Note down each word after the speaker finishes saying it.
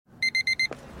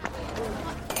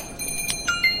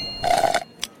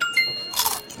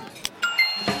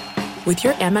With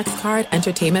your Amex card,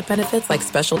 entertainment benefits like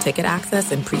special ticket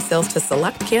access and pre-sales to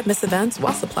select can't-miss events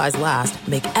while supplies last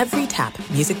make every tap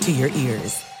music to your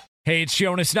ears. Hey, it's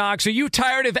Jonas Knox. Are you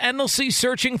tired of endlessly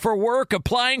searching for work,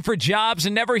 applying for jobs,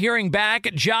 and never hearing back?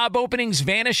 Job openings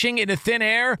vanishing into thin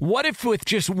air? What if with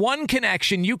just one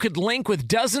connection, you could link with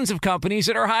dozens of companies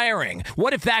that are hiring?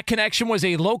 What if that connection was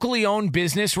a locally owned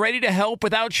business ready to help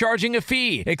without charging a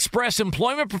fee? Express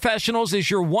Employment Professionals is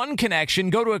your one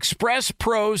connection. Go to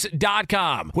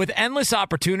expresspros.com. With endless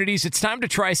opportunities, it's time to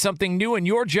try something new in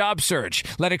your job search.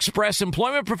 Let Express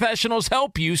Employment Professionals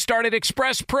help you. Start at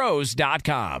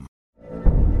expresspros.com.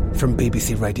 From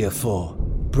BBC Radio 4,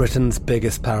 Britain's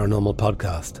biggest paranormal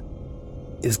podcast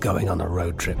is going on a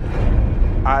road trip.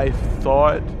 I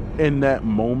thought in that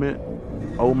moment,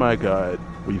 oh my God,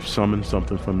 we've summoned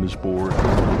something from this board.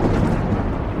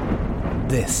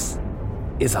 This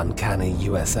is Uncanny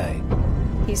USA.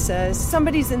 He says,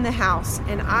 somebody's in the house,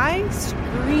 and I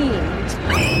screamed.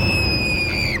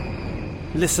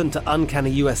 Listen to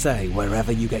Uncanny USA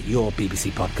wherever you get your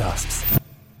BBC podcasts,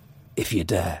 if you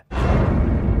dare.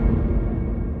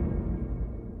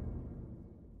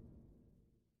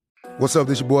 What's up,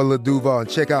 this your boy Lil Duval, and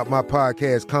check out my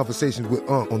podcast, Conversations with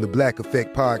Unc, on the Black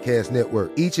Effect Podcast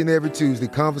Network. Each and every Tuesday,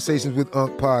 Conversations with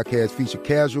Unc podcast feature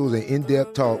casuals and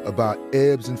in-depth talk about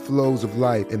ebbs and flows of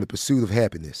life and the pursuit of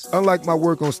happiness. Unlike my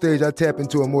work on stage, I tap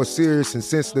into a more serious and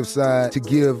sensitive side to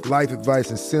give life advice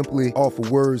and simply offer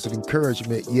words of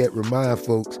encouragement, yet remind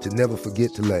folks to never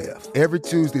forget to laugh. Every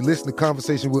Tuesday, listen to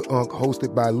Conversations with Unc,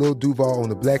 hosted by Lil Duval on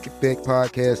the Black Effect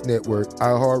Podcast Network,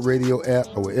 iHeartRadio app,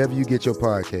 or wherever you get your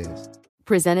podcasts.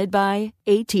 Presented by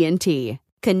AT&T.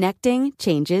 Connecting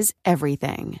changes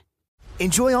everything.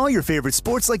 Enjoy all your favorite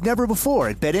sports like never before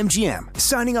at BetMGM.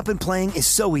 Signing up and playing is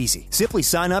so easy. Simply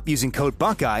sign up using code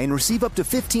Buckeye and receive up to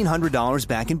 $1,500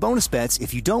 back in bonus bets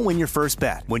if you don't win your first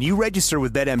bet. When you register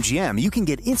with BetMGM, you can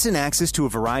get instant access to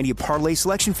a variety of parlay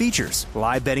selection features,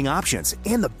 live betting options,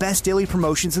 and the best daily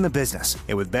promotions in the business.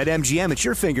 And with BetMGM at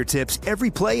your fingertips, every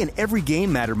play and every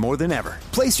game matter more than ever.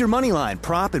 Place your moneyline,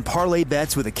 prop, and parlay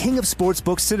bets with the king of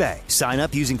sportsbooks today. Sign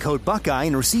up using code Buckeye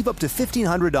and receive up to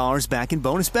 $1,500 back in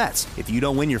bonus bets if you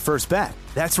don't win your first bet.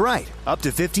 That's right, up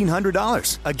to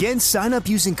 $1,500. Again, sign up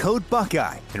using code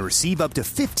Buckeye and receive up to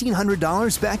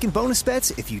 $1,500 back in bonus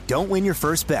bets if you don't win your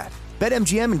first bet.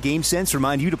 BetMGM and GameSense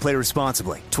remind you to play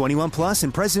responsibly. 21 plus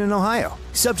and present in Ohio.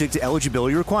 Subject to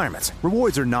eligibility requirements.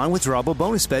 Rewards are non-withdrawable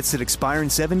bonus bets that expire in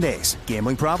 7 days.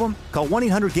 Gambling problem? Call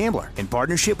 1-800-GAMBLER in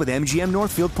partnership with MGM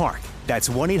Northfield Park. That's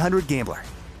 1-800-GAMBLER.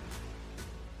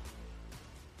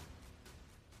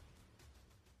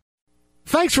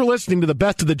 Thanks for listening to the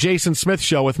Best of the Jason Smith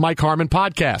Show with Mike Harmon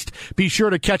podcast. Be sure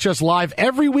to catch us live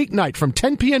every weeknight from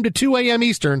 10 p.m. to 2 a.m.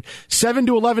 Eastern, 7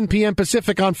 to 11 p.m.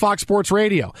 Pacific on Fox Sports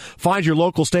Radio. Find your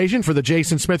local station for the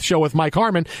Jason Smith Show with Mike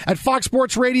Harmon at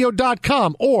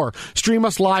foxsportsradio.com or stream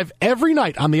us live every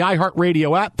night on the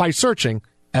iHeartRadio app by searching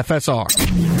FSR.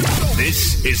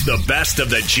 This is the Best of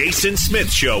the Jason Smith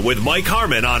Show with Mike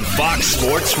Harmon on Fox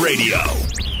Sports Radio.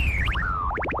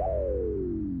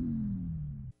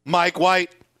 Mike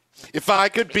White, if I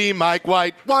could be Mike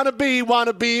White, wanna be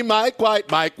Mike White,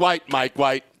 Mike White, Mike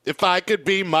White. If I could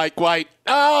be Mike White.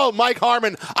 Oh, Mike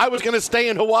Harmon, I was going to stay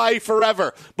in Hawaii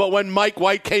forever. But when Mike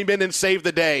White came in and saved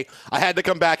the day, I had to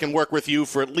come back and work with you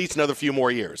for at least another few more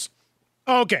years.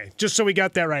 Okay, just so we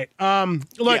got that right.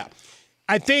 Look, yeah.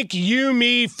 I think you,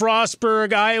 me,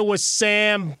 Frostberg, Iowa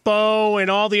Sam, Bo,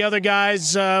 and all the other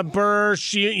guys,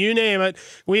 Bursch, you name it.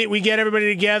 We get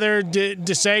everybody together.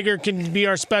 DeSager can be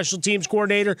our special teams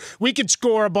coordinator. We could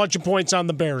score a bunch of points on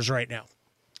the Bears right now.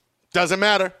 Doesn't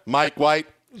matter, Mike White.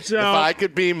 So, if I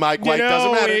could be Mike White,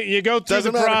 doesn't matter. You go through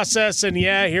the process, and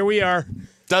yeah, here we are.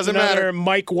 Doesn't matter.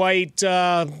 Mike White,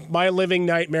 my living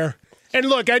nightmare. And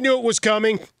look, I knew it was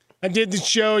coming. I did the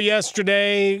show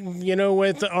yesterday,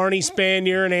 with Arnie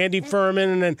Spanier and Andy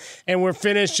Furman, and we're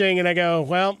finishing, and I go,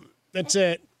 well, that's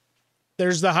it.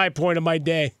 There's the high point of my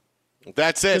day.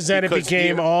 That's it. Because then it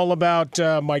became all about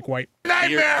Mike White.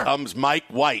 Here comes Mike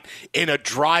White in a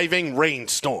driving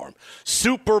rainstorm.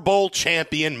 Super Bowl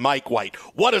champion Mike White.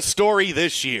 What a story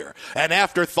this year. An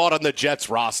afterthought on the Jets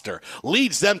roster.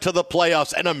 Leads them to the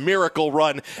playoffs and a miracle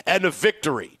run and a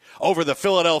victory over the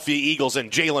Philadelphia Eagles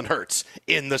and Jalen Hurts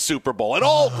in the Super Bowl. An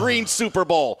all-green Super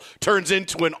Bowl turns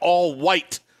into an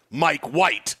all-white Mike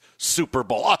White Super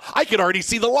Bowl. I can already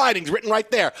see the linings written right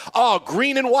there. Oh,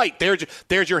 green and white.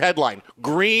 There's your headline.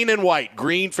 Green and white.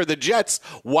 Green for the Jets,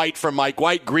 white for Mike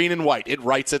White, green and white. It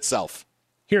writes itself.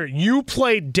 Here, you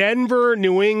play Denver,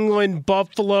 New England,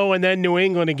 Buffalo, and then New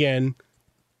England again.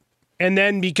 and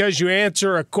then because you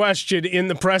answer a question in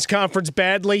the press conference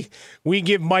badly, we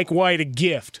give Mike White a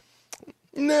gift.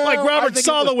 No, like Robert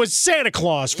Saleh was Santa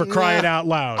Claus, for crying out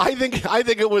loud. I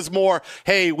think it was more,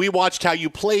 hey, we watched how you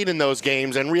played in those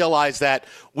games and realized that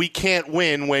we can't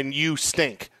win when you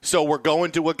stink. So we're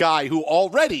going to a guy who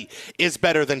already is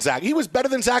better than Zach. He was better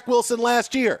than Zach Wilson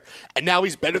last year, and now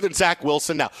he's better than Zach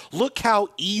Wilson now. Look how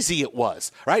easy it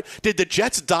was, right? Did the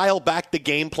Jets dial back the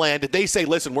game plan? Did they say,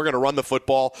 listen, we're going to run the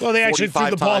football? Well, they actually threw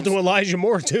the ball to Elijah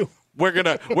Moore, too. We're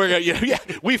gonna, yeah.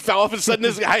 We fell off and sudden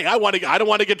this guy. I don't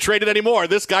want to get traded anymore.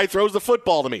 This guy throws the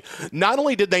football to me. Not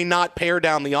only did they not pare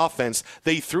down the offense,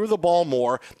 they threw the ball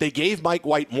more. They gave Mike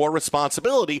White more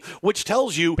responsibility, which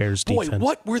tells you, boy,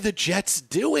 what were the Jets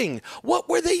doing? What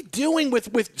were they doing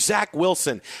with Zach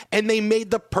Wilson? And they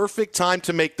made the perfect time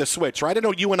to make the switch, right? I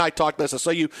know you and I talked this. I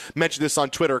saw you mention this on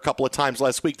Twitter a couple of times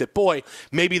last week. That boy,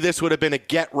 maybe this would have been a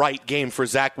get right game for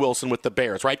Zach Wilson with the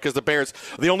Bears, right? Because the Bears,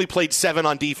 they only played 7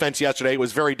 on defense yesterday. It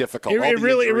was very difficult. It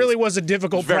really was a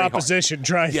difficult proposition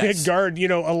trying to guard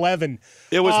 11.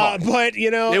 It was hard, but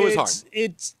it was hard.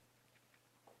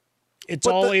 It's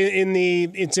all in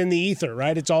the ether,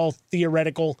 right? It's all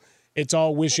theoretical. It's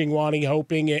all wishing, wanting,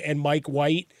 hoping. And Mike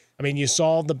White, I mean, you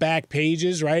saw the back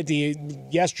pages, right?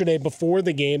 Yesterday before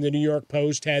the game, the New York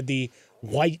Post had the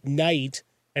White Knight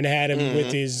and had him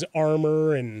with his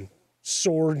armor and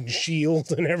sword and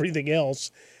shield and everything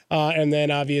else, and then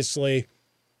obviously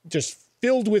just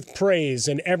filled with praise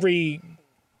and every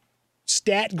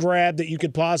stat grab that you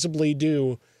could possibly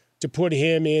do to put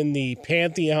him in the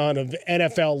pantheon of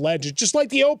NFL legends, just like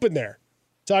the Open there.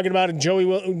 Talking about Joe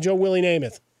Willie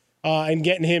Namath and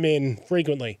getting him in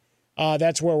frequently.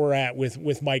 That's where we're at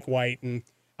with Mike White. And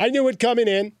I knew it coming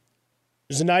in. It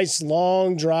was a nice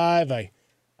long drive. I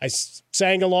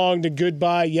sang along to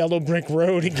Goodbye Yellow Brick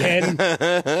Road again.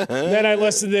 Then I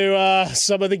listened to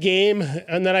some of the game,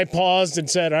 and then I paused and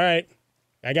said, all right,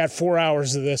 I got 4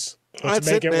 hours of this. Let's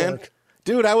make it work.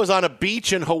 Dude, I was on a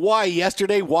beach in Hawaii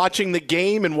yesterday watching the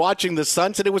game and watching the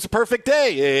sunset. It was a perfect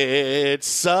day. It's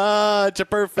such a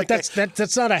perfect day.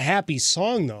 That's not a happy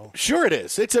song, though. Sure it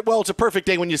is. It's a perfect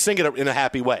day when you sing it in a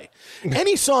happy way.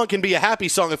 Any song can be a happy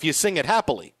song if you sing it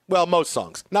happily. Well, most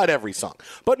songs. Not every song.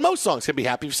 But most songs can be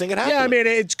happy if you sing it happily. Yeah, I mean,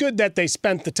 it's good that they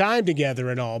spent the time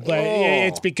together and all, but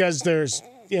it's because there's,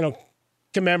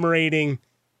 commemorating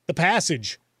the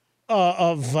passage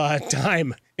of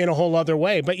time in a whole other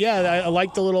way. But yeah, I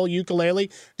like the little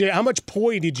ukulele. Dude, how much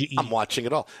poi did you eat? I'm watching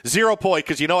it all. 0 poi,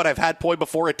 because you know what? I've had poi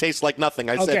before. It tastes like nothing.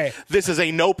 I said, this is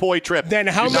a no poi trip. Then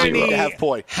how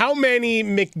many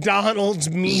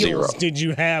McDonald's meals did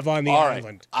you have on the island?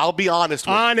 Right. I'll be honest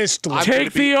with Honestly. you.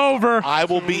 Take the over. I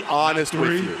will be honest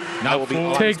with you. I will be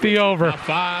honest. Take the over.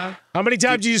 5. How many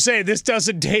times did you say this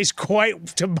doesn't taste quite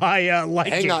to my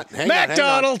liking? Hang on.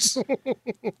 McDonald's.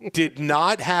 Did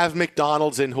not have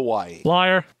McDonald's in Hawaii.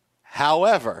 Liar.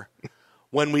 However,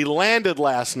 when we landed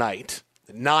last night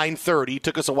at 9:30,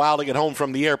 took us a while to get home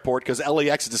from the airport because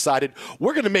LAX decided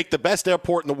we're going to make the best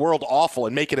airport in the world awful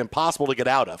and make it impossible to get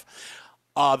out of.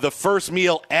 The first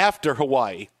meal after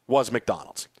Hawaii was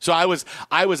McDonald's. So I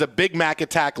was a Big Mac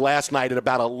attack last night at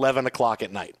about 11 o'clock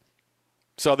at night.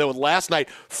 So there was last night,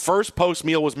 first post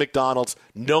meal was McDonald's.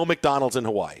 No McDonald's in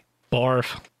Hawaii.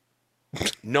 Barf.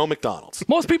 No McDonald's.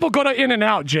 Most people go to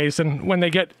In-N-Out, Jason, when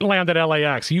they land at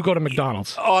LAX. You go to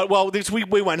McDonald's.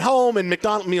 We went home, and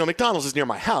McDonald's is near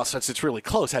my house. Since it's really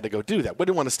close, I had to go do that. We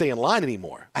didn't want to stay in line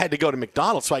anymore. I had to go to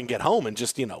McDonald's so I can get home and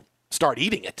just, start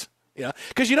eating it.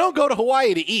 Because you don't go to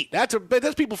Hawaii to eat. That's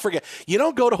people forget. You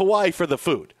don't go to Hawaii for the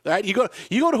food, right? You go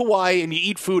to Hawaii and you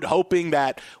eat food hoping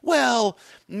that,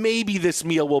 maybe this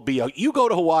meal will be. You go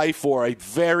to Hawaii for a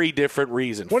very different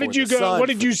reason. What did you go? What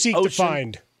did you seek to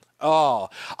find? Oh,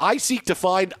 I seeked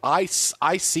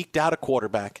out a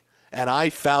quarterback, and I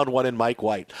found one in Mike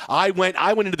White. I went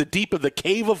into the deep of the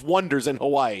Cave of Wonders in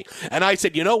Hawaii, and I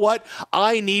said, you know what?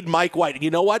 I need Mike White. And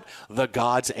you know what? The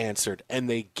gods answered, and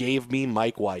they gave me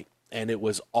Mike White, and it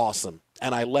was awesome.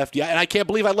 And I left, and I can't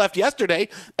believe I left yesterday,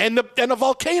 and the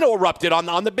volcano erupted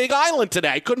on the Big Island today.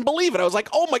 I couldn't believe it. I was like,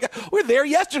 oh my God, we're there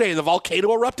yesterday, and the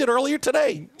volcano erupted earlier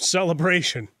today.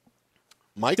 Celebration.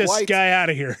 Mike White. This guy out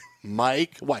of here.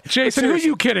 Mike White. Jason, who are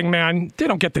you kidding, man? They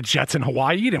don't get the Jets in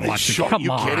Hawaii. You didn't watch it. Come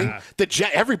on. Kidding?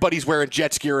 Everybody's wearing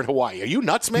Jets gear in Hawaii. Are you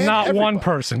nuts, man? Not one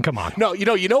person. Come on. No,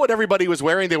 you know what everybody was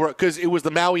wearing? They were, because it was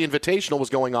the Maui Invitational was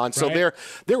going on. So there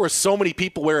were so many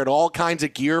people wearing all kinds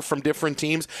of gear from different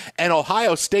teams, and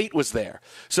Ohio State was there.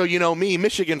 So me,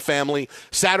 Michigan family,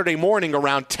 Saturday morning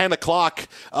around 10 o'clock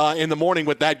in the morning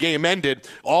when that game ended,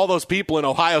 all those people in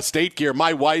Ohio State gear,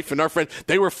 my wife and our friend,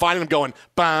 they were finding them going,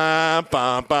 bum,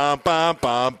 bum, bum. bum,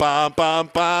 bum, bum, bum, bum,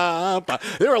 bum, bum.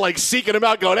 They were like seeking him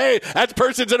out, going, hey, that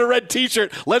person's in a red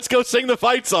T-shirt. Let's go sing the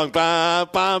fight song. Bum,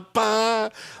 bum,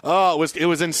 bum. Oh, it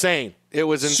was insane. It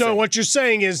was insane. So what you're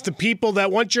saying is the people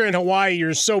that once you're in Hawaii,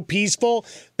 you're so peaceful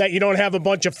that you don't have a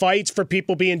bunch of fights for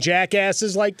people being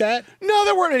jackasses like that? No,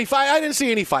 there weren't any fights. I didn't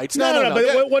see any fights. No.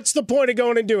 But what's the point of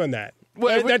going and doing that?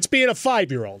 Well, that's being a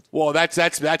 5-year-old. Well,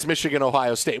 that's Michigan,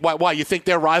 Ohio State. Why? You think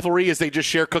their rivalry is they just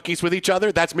share cookies with each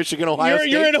other? That's Michigan, Ohio State?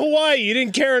 You're in Hawaii. You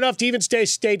didn't care enough to even stay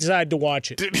stateside to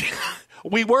watch it.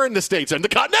 We were in the States. In the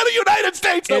continental United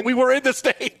States, though. We were in the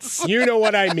States. You know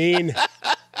what I mean.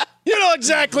 You know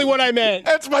exactly what I meant.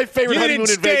 That's my favorite honeymoon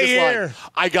in Vegas here. line.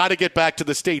 I got to get back to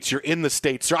the States. You're in the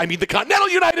States, sir. I mean, the continental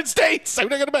United States. I'm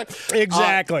not going to bet.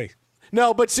 Exactly.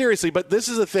 No, but seriously, this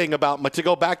is the thing about, to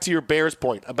go back to your Bears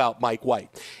point about Mike White.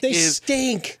 They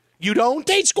stink. You don't?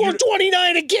 They scored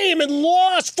 29 a game and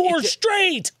lost 4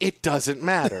 straight. It doesn't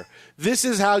matter. This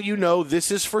is how you know this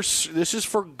is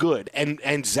for good.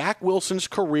 And Zach Wilson's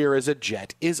career as a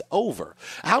Jet is over.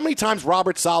 How many times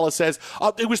Robert Saleh says,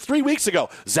 it was 3 weeks ago,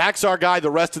 Zach's our guy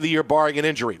the rest of the year barring an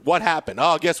injury. What happened?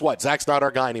 Oh, guess what? Zach's not our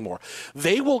guy anymore.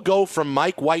 They will go from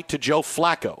Mike White to Joe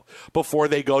Flacco before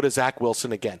they go to Zach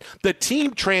Wilson again. The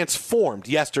team transformed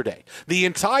yesterday. The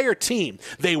entire team,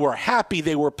 they were happy.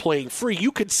 They were playing free.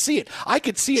 You could see it. I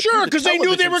could see it. Sure, because they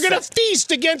knew they were going to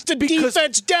feast against a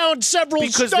defense down several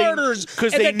starters.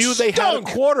 Because they knew they had a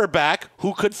quarterback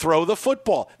who could throw the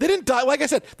football. They didn't, like I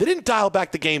said, they didn't dial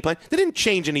back the game plan. They didn't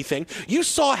change anything. You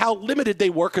saw how limited they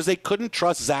were because they couldn't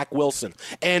trust Zach Wilson.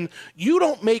 And you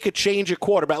don't make a change at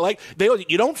quarterback.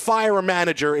 You don't fire a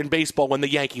manager in baseball when the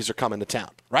Yankees are coming to town,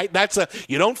 right?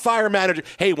 You don't fire a manager.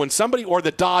 Hey, when somebody or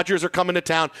the Dodgers are coming to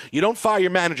town, you don't fire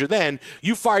your manager then.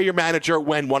 You fire your manager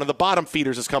when one of the bottom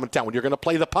feeders is coming to town. When you're going to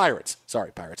play the Pirates.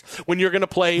 Sorry, Pirates. When you're going to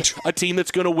play a team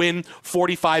that's going to win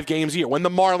 45 games a year. When the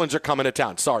Marlins are coming to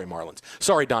town. Sorry, Marlins.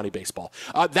 Sorry, Donnie Baseball.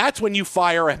 That's when you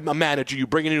fire a manager. You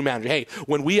bring in a new manager. Hey,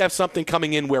 when we have something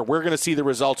coming in where we're going to see the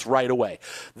results right away.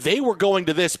 They were going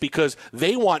to this because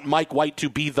they want Mike White to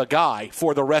be the guy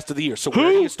for the rest of the year. So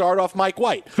where do you start off Mike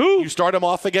White? You start him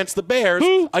off against the Bears,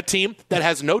 a team that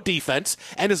has no defense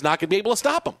and is not going to be able to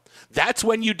stop him. That's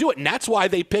when you do it. And that's why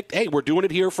they picked, hey, we're doing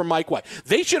it here for Mike White.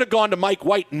 They should have gone to Mike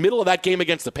White in the middle of that game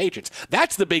against the Patriots.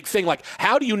 That's the big thing.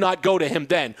 How do you not go to him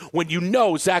then when you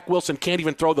know Zach Wilson can't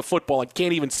even throw the football and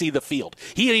can't even see the field?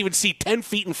 He didn't even see 10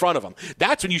 feet in front of him.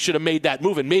 That's when you should have made that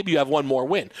move, and maybe you have one more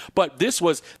win. But this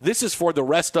is for the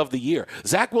rest of the year.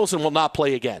 Zach Wilson will not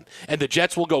play again, and the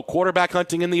Jets will go quarterback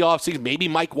hunting in the offseason. Maybe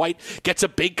Mike White gets a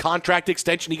big contract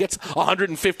extension. He gets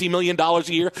 $150 million a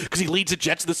year because he leads the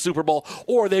Jets to the Super Bowl,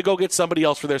 or they go get somebody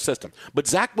else for their system. But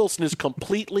Zach Wilson is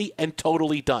completely and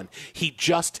totally done. He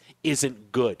just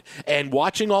isn't good. And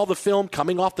watching all the film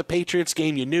coming off the Patriots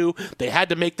game, you knew they had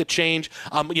to make the change.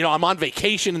 I'm on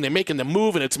vacation and they're making the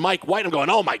move and it's Mike White. I'm going,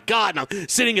 oh my God. And I'm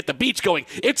sitting at the beach going,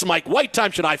 it's Mike White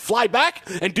time. Should I fly back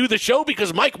and do the show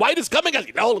because Mike White is coming?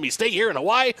 No, let me stay here in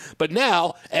Hawaii. But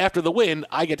now, after the win,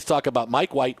 I get to talk about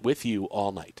Mike White with you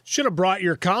all night. Should have brought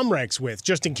your Comrex with,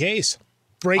 just in case.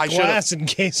 Break glass in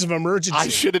case of emergency. I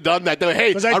should have done that. Though. Hey,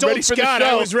 because I told Scott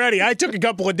I was ready. I took a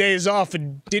couple of days off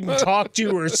and didn't talk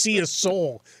to or see a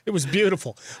soul. It was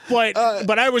beautiful. But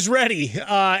I was ready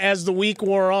as the week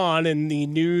wore on and the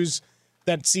news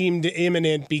that seemed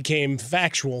imminent became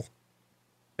factual,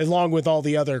 along with all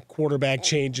the other quarterback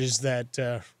changes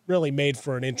that really made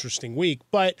for an interesting week.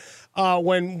 But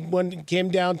when it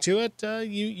came down to it,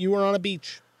 you were on a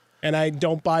beach. And I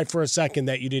don't buy for a second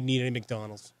that you didn't eat any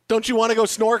McDonald's. Don't you want to go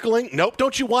snorkeling? Nope.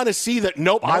 Don't you want to see that?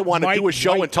 Nope. I want to do a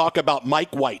show and talk about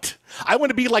Mike White. I want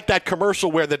to be like that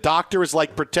commercial where the doctor is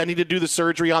pretending to do the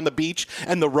surgery on the beach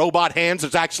and the robot hands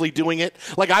is actually doing it.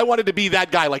 I wanted to be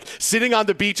that guy, sitting on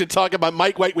the beach and talking about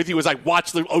Mike White with you as I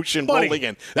watch the ocean rolling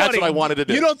in. That's what I wanted to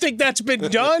do. You don't think that's been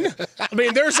done? I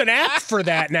mean, there's an app for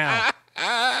that now.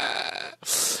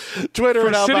 Twitter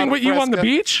for sitting with you on the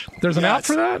beach? There's an app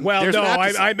for that? Well, no,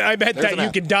 I bet that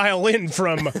you can dial in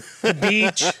from the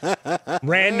beach,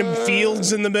 random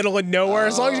fields in the middle of nowhere.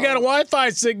 As long as you got a Wi-Fi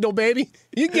signal, baby,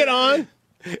 you can get on.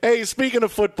 Hey, speaking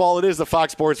of football, it is the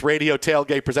Fox Sports Radio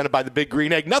tailgate presented by the Big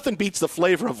Green Egg. Nothing beats the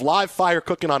flavor of live fire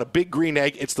cooking on a Big Green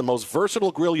Egg. It's the most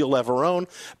versatile grill you'll ever own,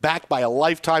 backed by a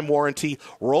lifetime warranty.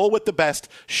 Roll with the best.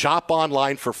 Shop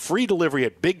online for free delivery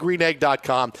at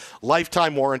BigGreenEgg.com.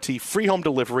 Lifetime warranty, free home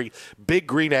delivery,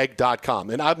 BigGreenEgg.com.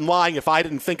 And I'm lying if I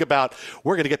didn't think about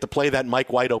we're going to get to play that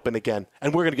Mike White Open again,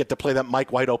 and we're going to get to play that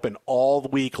Mike White Open all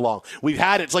week long. We've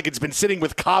had it. It's like it's been sitting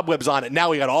with cobwebs on it.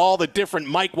 Now we got all the different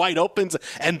Mike White Opens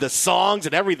and the songs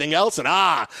and everything else, and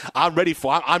I'm ready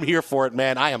for it. I'm here for it,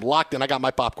 man. I am locked in. I got my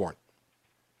popcorn.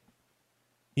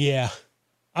 Yeah.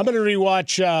 I'm going to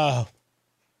rewatch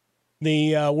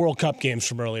the World Cup games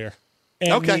from earlier.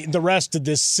 And the rest of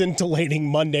this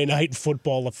scintillating Monday Night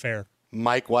Football affair.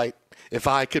 Mike White. If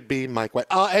I could be Mike White.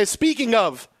 Speaking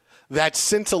of that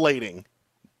scintillating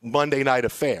Monday night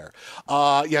affair,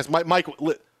 yes, Mike.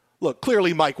 Look,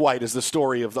 clearly Mike White is the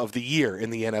story of the year in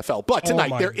the NFL. But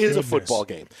tonight there is a football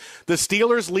game. The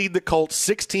Steelers lead the Colts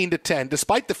 16-10,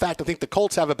 despite the fact I think the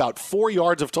Colts have about 4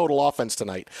 yards of total offense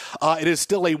tonight. It is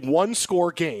still a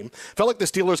one-score game. Felt like the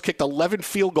Steelers kicked 11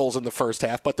 field goals in the first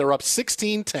half, but they're up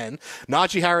 16-10.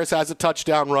 Najee Harris has a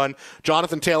touchdown run.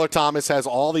 Jonathan Taylor-Thomas has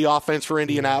all the offense for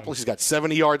Indianapolis. He's got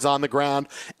 70 yards on the ground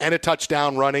and a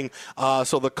touchdown running.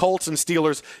 So the Colts and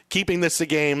Steelers keeping this a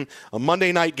game, a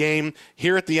Monday night game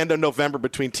here at the end of November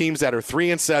between teams that are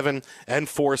 3-7 and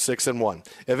 4-6-1.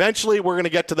 Eventually, we're going to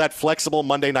get to that flexible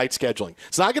Monday night scheduling.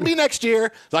 It's not going to be next year.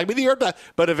 It's not going to be the year after,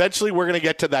 but eventually we're going to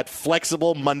get to that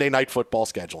flexible Monday night football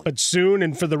scheduling. But soon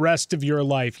and for the rest of your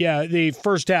life. Yeah, the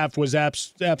first half was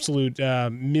absolute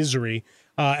misery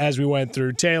as we went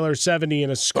through. Taylor, 70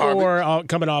 and a score,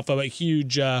 coming off of a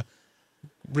huge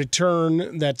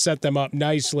return that set them up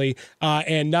nicely,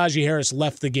 and Najee Harris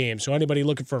left the game. So anybody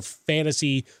looking for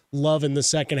fantasy love in the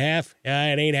second half, it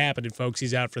ain't happening, folks.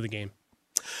 He's out for the game.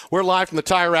 We're live from the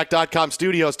TireRack.com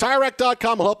studios.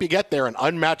 TireRack.com will help you get there. An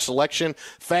unmatched selection,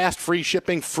 fast, free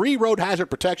shipping, free road hazard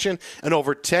protection, and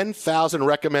over 10,000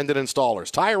 recommended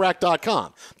installers.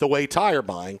 TireRack.com, the way tire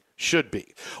buying should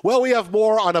be. Well, we have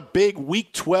more on a big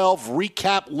Week 12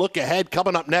 recap look ahead.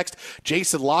 Coming up next,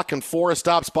 Jason Lockenforth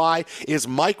stops by. Is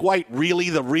Mike White really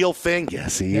the real thing?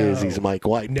 Yes, he is. He's Mike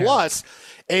White. No. Plus,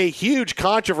 a huge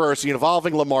controversy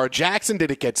involving Lamar Jackson. Did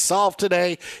it get solved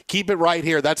today? Keep it right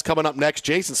here. That's coming up next.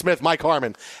 Jason Smith, Mike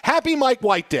Harmon. Happy Mike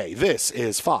White Day. This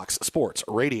is Fox Sports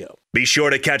Radio. Be sure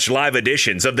to catch live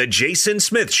editions of The Jason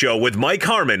Smith Show with Mike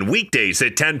Harmon weekdays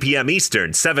at 10 p.m.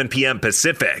 Eastern, 7 p.m.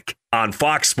 Pacific on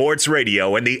Fox Sports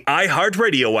Radio and the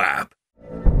iHeartRadio app.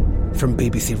 From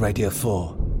BBC Radio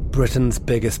 4, Britain's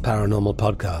biggest paranormal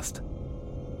podcast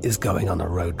is going on a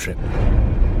road trip.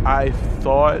 I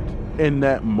thought in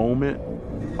that moment,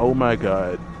 oh my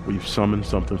God, we've summoned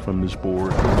something from this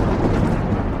board.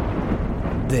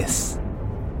 This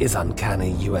is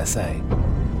Uncanny USA.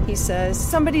 He says,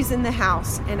 somebody's in the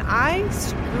house, and I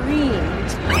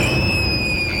screamed.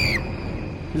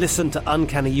 Listen to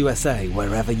Uncanny USA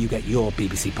wherever you get your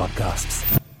BBC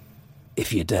podcasts,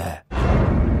 if you dare.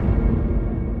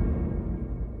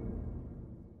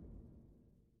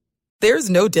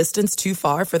 There's no distance too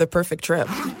far for the perfect trip.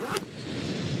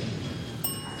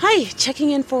 Hi, checking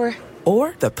in for...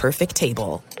 Or the perfect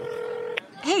table.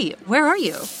 Hey, where are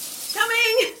you?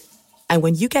 Coming! And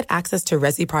when you get access to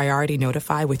Resi Priority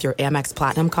Notify with your Amex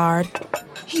Platinum card...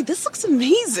 Hey, this looks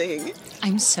amazing.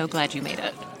 I'm so glad you made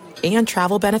it. And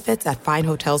travel benefits at fine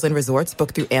hotels and resorts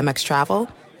booked through Amex Travel,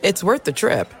 it's worth the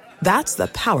trip. That's the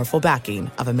powerful backing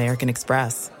of American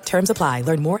Express. Terms apply.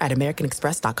 Learn more at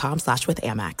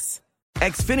americanexpress.com/withAmex.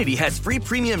 Xfinity has free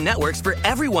premium networks for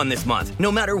everyone this month,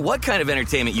 no matter what kind of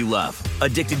entertainment you love.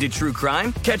 Addicted to true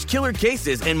crime? Catch killer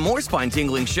cases and more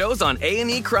spine-tingling shows on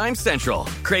A&E Crime Central.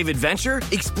 Crave adventure?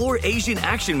 Explore Asian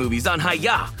action movies on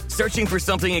Hi-Ya. Searching for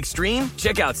something extreme?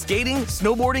 Check out skating,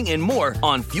 snowboarding, and more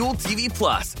on Fuel TV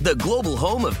Plus, the global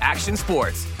home of action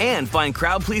sports. And find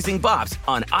crowd-pleasing bops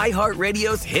on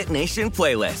iHeartRadio's Hit Nation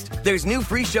playlist. There's new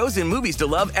free shows and movies to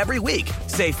love every week.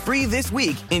 Say free this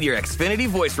week in your Xfinity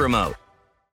voice remote.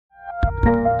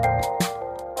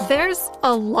 There's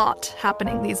a lot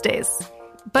happening these days,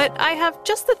 but I have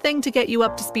just the thing to get you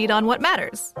up to speed on what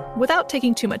matters without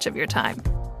taking too much of your time.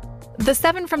 The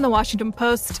 7 from the Washington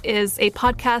Post is a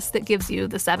podcast that gives you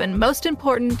the 7 most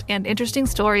important and interesting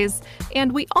stories,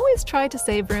 and we always try to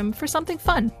save room for something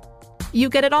fun. You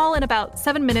get it all in about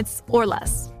 7 minutes or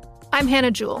less. I'm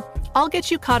Hannah Jewell. I'll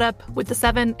get you caught up with the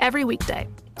 7 every weekday,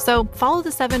 so follow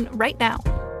the 7 right now.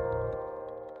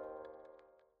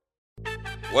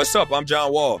 What's up? I'm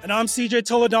John Wall. And I'm CJ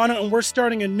Toledano, and we're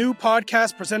starting a new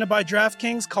podcast presented by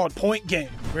DraftKings called Point Game.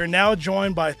 We're now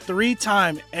joined by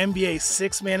 3-time NBA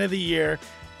Sixth Man of the Year,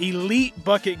 elite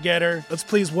bucket getter. Let's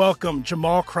please welcome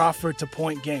Jamal Crawford to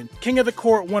Point Game. King of the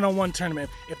Court one-on-one tournament.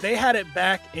 If they had it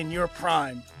back in your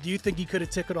prime, do you think you could have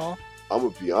took it all? I'm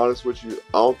going to be honest with you.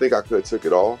 I don't think I could have took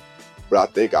it all, but I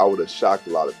think I would have shocked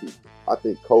a lot of people. I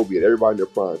think Kobe and everybody in their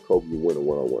prime, Kobe would win a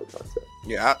one-on-one contest.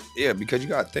 Yeah, because you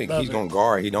got to think, he's going to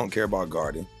guard. He don't care about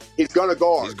guarding. He's going to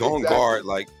guard. He's going to guard.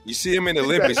 Like, you see him in the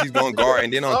Olympics, he's going to guard.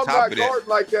 And then on top of that.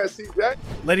 Like that, see that?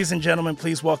 Ladies and gentlemen,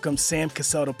 please welcome Sam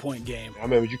Cassell to Point Game. I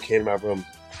remember you came in my room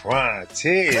crying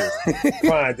tears.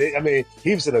 Crying. I mean,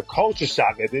 he was in a culture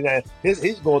shock. And then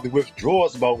he's going through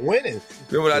withdrawals about winning.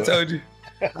 Remember what I told you?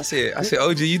 I said,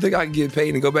 OG, you think I can get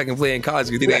paid and go back and play in college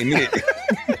because it ain't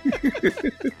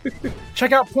it?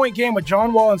 Check out Point Game with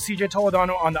John Wall and CJ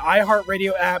Toledano on the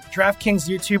iHeartRadio app, DraftKings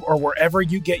YouTube, or wherever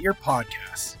you get your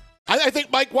podcasts. I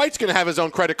think Mike White's going to have his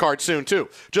own credit card soon, too.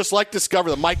 Just like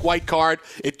Discover, the Mike White card,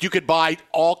 you could buy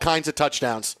all kinds of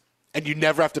touchdowns, and you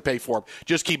never have to pay for them.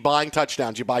 Just keep buying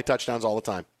touchdowns. You buy touchdowns all the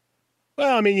time.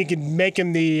 Well, I mean, you can make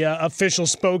him the official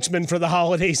spokesman for the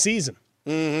holiday season.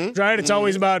 Mm-hmm. Right? It's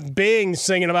always about Bing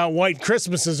singing about white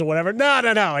Christmases or whatever. No.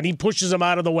 And he pushes them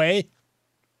out of the way.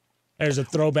 There's a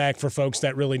throwback for folks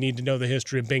that really need to know the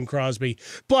history of Bing Crosby.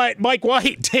 But Mike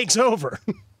White takes over.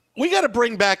 We got to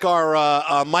bring back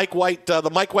our Mike White, the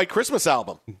Mike White Christmas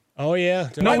album. Oh, yeah.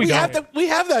 No, we don't. We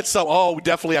have that song. Oh, we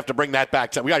definitely have to bring that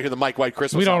back. We got to hear the Mike White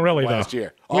Christmas We don't album really, last though.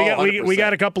 year. We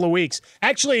got a couple of weeks.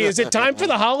 Actually, is it time for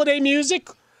the holiday music?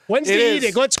 When's the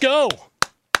edict? Let's go.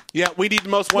 Yeah, we need the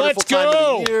most wonderful time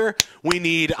of the year. We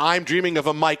need I'm Dreaming of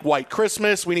a Mike White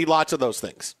Christmas. We need lots of those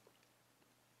things.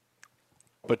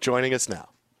 But joining us now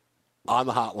on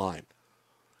the hotline,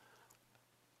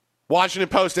 Washington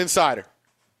Post insider,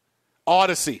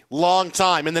 Odyssey, long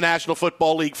time in the National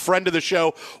Football League, friend of the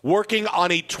show, working on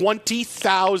a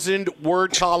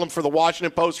 20,000-word column for the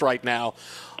Washington Post right now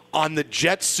on the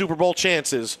Jets' Super Bowl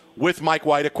chances with Mike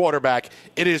White at quarterback.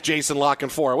 It is Jason La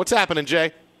Canfora. What's happening,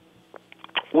 Jay?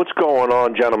 What's going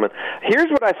on, gentlemen? Here's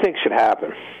what I think should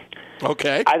happen.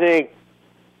 Okay. I think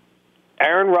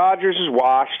Aaron Rodgers is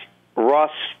washed,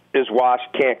 Russ is washed,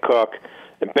 can't cook,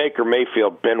 and Baker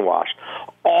Mayfield been washed.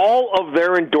 All of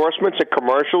their endorsements and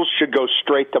commercials should go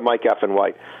straight to Mike F. and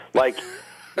White. Like,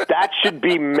 that should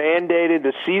be mandated.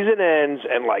 The season ends,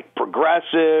 and like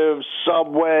Progressive,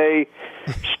 Subway,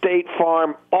 State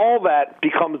Farm, all that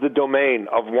becomes the domain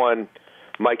of one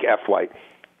Mike F. White.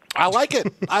 I like it.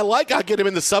 I'll get him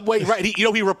in the Subway. Right?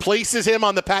 He replaces him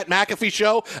on the Pat McAfee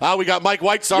show. We got Mike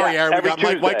White. Sorry, Aaron. We got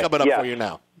Tuesday. Mike White coming up for you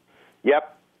now.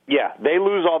 Yep. Yeah. They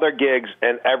lose all their gigs,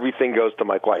 and everything goes to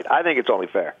Mike White. I think it's only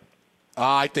fair.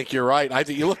 I think you're right. I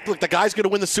think you look. The guy's going to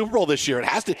win the Super Bowl this year. It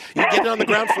has to. You get it on the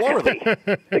ground floor with him.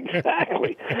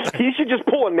 Exactly. He should just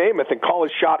pull a Namath and call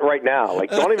his shot right now. Like,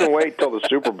 don't even wait till the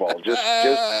Super Bowl. Just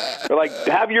like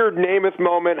have your Namath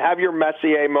moment, have your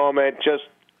Messier moment.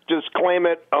 Just claim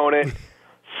it, own it,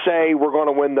 say we're going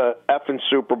to win the effing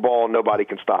Super Bowl and nobody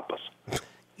can stop us.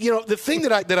 You know, the thing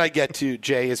that I get to,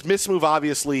 Jay, is mismove,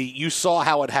 obviously, you saw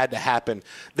how it had to happen.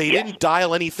 They didn't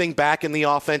dial anything back in the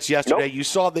offense yesterday. Nope. You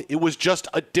saw that it was just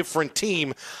a different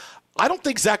team. I don't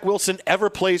think Zach Wilson ever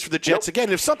plays for the Jets again.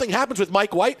 If something happens with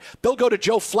Mike White, they'll go to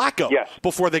Joe Flacco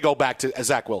before they go back to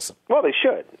Zach Wilson. Well, they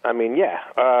should. I mean,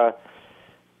 yeah.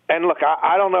 And look,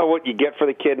 I don't know what you get for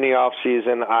the kid in the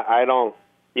offseason. I don't.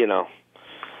 You know,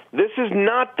 this is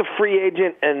not the free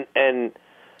agent and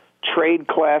trade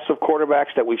class of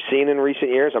quarterbacks that we've seen in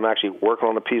recent years. I'm actually working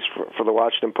on a piece for the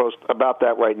Washington Post about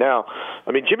that right now.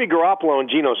 I mean, Jimmy Garoppolo and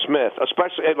Geno Smith,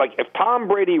 especially like if Tom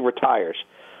Brady retires,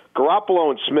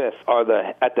 Garoppolo and Smith are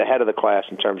at the head of the class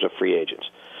in terms of free agents.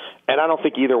 And I don't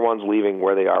think either one's leaving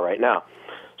where they are right now.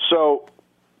 So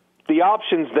the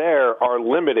options there are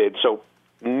limited. So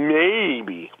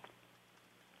maybe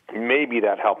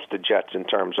that helps the Jets in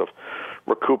terms of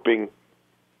recouping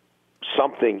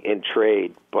something in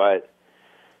trade. But,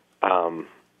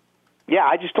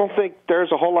 I just don't think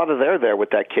there's a whole lot of there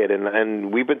with that kid.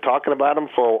 And we've been talking about him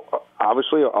for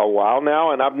obviously a while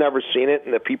now, and I've never seen it.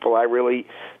 And the people I really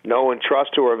know and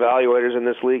trust who are evaluators in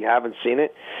this league haven't seen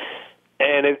it.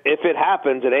 And if it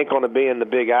happens, it ain't going to be in the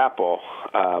Big Apple.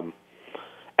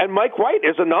 And Mike White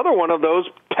is another one of those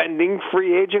pending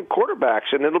free agent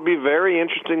quarterbacks, and it'll be very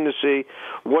interesting to see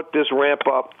what this ramp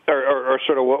up or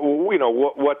sort of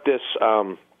what this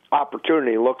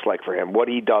opportunity looks like for him, what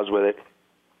he does with it.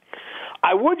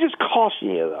 I would just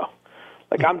caution you though,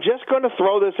 like I'm just going to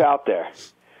throw this out there.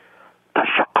 The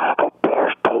Chicago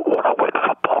Bears don't want to win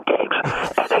football games,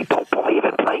 and they don't believe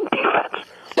in playing defense.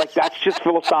 Like, that's just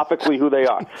philosophically who they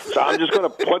are. So I'm just going to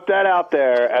put that out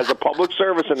there as a public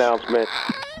service announcement.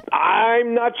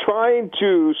 I'm not trying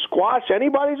to squash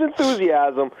anybody's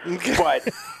enthusiasm, but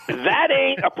that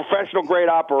ain't a professional-grade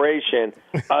operation,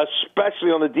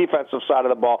 especially on the defensive side of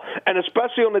the ball, and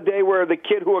especially on the day where the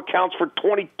kid who accounts for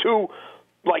 0.3%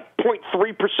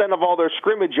 of all their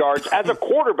scrimmage yards as a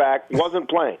quarterback wasn't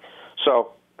playing.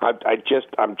 So I'm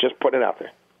just putting it out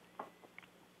there.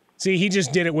 See, he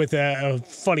just did it with a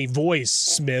funny voice,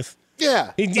 Smith.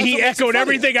 Yeah. He echoed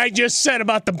everything I just said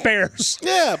about the Bears.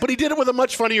 Yeah, but he did it with a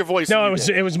much funnier voice. No,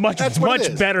 it was much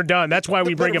better done. That's why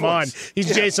we bring him on.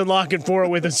 He's Jason Lockenfora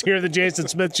with us here at the Jason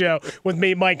Smith Show with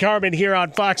me, Mike Harmon, here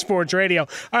on Fox Sports Radio.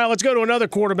 All right, let's go to another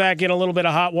quarterback in a little bit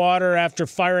of hot water after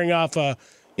firing off a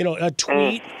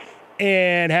tweet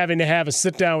and having to have a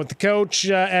sit down with the coach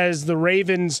as the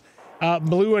Ravens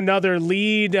blew another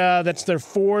lead. That's their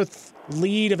fourth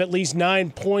lead of at least 9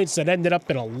 points that ended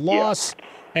up in a loss. Yeah.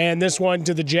 And this one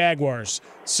to the Jaguars.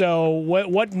 So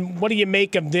what do you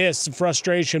make of this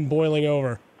frustration boiling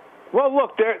over? Well,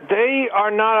 look, they're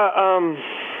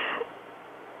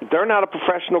not a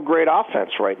professional grade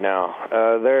offense right now.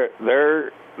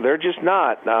 They're just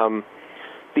not.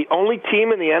 The only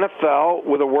team in the NFL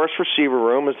with a worse receiver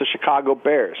room is the Chicago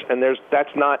Bears, and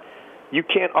you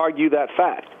can't argue that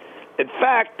fact. In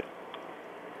fact,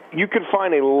 you can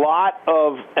find a lot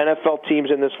of NFL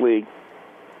teams in this league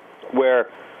where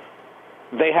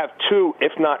they have 2,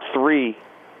 if not 3,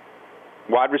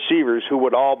 wide receivers who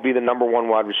would all be the number 1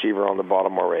 wide receiver on the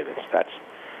Baltimore Ravens. That's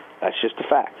just a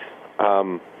fact.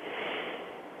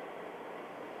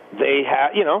 They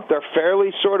have, they're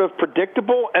fairly sort of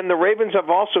predictable, and the Ravens have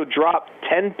also dropped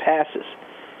 10 passes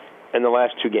in the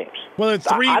last 2 games. Well,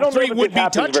 three would-be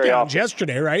touchdowns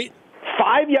yesterday, right?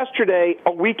 5 yesterday,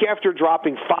 a week after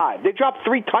dropping 5. They dropped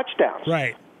 3 touchdowns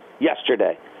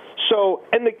yesterday. So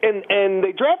and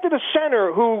they drafted a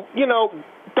center who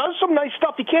does some nice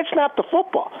stuff. He can't snap the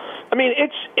football. I mean,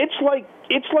 it's like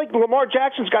Lamar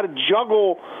Jackson's got to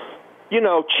juggle,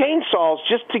 chainsaws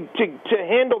just to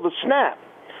handle the snap.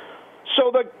 So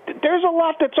there's a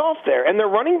lot that's off there, and their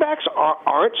running backs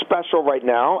aren't special right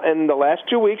now. And the last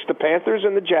 2 weeks, the Panthers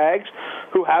and the Jags,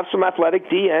 who have some athletic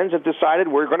DNs, have decided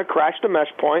we're going to crash the mesh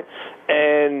point,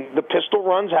 and the pistol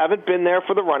runs haven't been there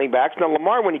for the running backs. Now,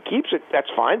 Lamar, when he keeps it, that's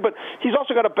fine, but he's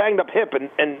also got a banged-up hip, and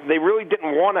they really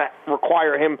didn't want to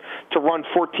require him to run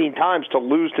 14 times to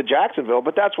lose to Jacksonville,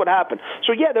 but that's what happened.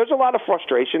 So, yeah, there's a lot of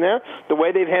frustration there. The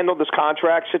way they've handled this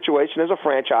contract situation as a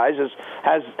franchise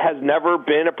has never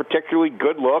been a particularly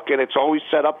good look, and it's always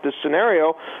set up this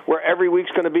scenario where every week's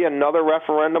going to be another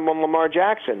referendum on Lamar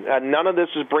Jackson. None of this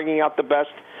is bringing out the best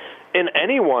in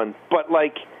anyone, but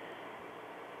they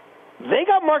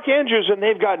got Mark Andrews and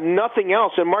they've got nothing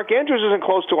else, and Mark Andrews isn't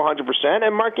close to 100%,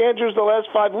 and Mark Andrews the last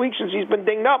 5 weeks since he's been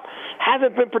dinged up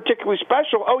hasn't been particularly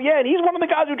special. Oh yeah, and he's one of the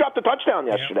guys who dropped a touchdown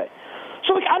yesterday.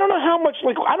 So I don't know how much,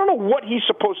 I don't know what he's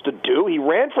supposed to do. He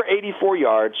ran for 84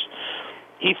 yards.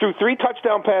 He threw 3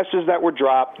 touchdown passes that were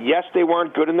dropped. Yes, they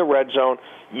weren't good in the red zone.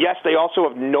 Yes, they also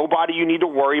have nobody you need to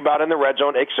worry about in the red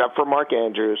zone except for Mark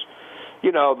Andrews.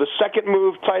 The second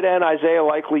move tight end, Isaiah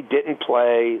Likely, didn't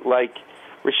play.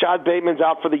 Rashad Bateman's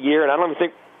out for the year, and I don't even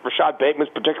think Rashad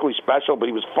Bateman's particularly special, but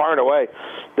he was far and away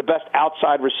the best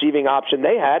outside receiving option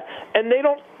they had, and they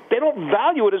don't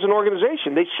value it as an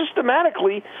organization. They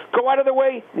systematically go out of their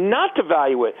way not to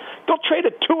value it. They'll trade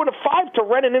a 2 and a 5 to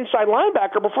rent an inside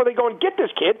linebacker before they go and get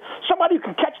this kid, somebody who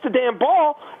can catch the damn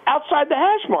ball outside the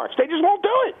hash marks. They just won't do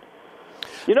it.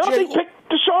 They picked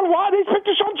Deshaun Watson. They picked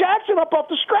Deshaun Jackson up off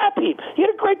the scrap heap. He had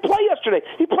a great play yesterday.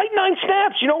 He played 9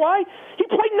 snaps. You know why? He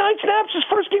played 9 snaps his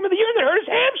first game of the year, and then hurt his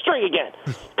hamstring again.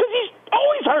 Because he's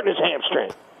always hurting his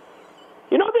hamstring.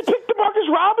 They picked DeMarcus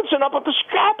Robinson up off the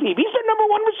scrap heap. He's their number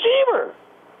 1 receiver.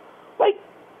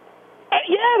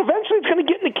 Eventually it's going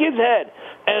to get in the kid's head.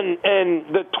 And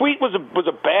the tweet was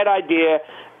a bad idea,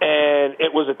 and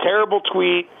it was a terrible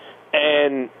tweet,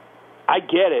 and I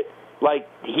get it.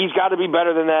 He's got to be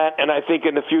better than that, and I think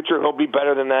in the future he'll be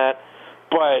better than that.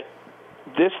 But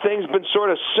this thing's been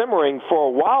sort of simmering for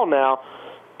a while now,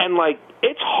 and,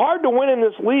 it's hard to win in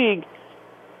this league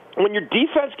when your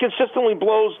defense consistently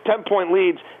blows 10-point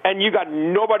leads and you got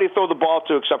nobody to throw the ball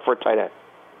to except for a tight end.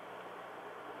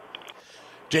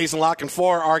 Jason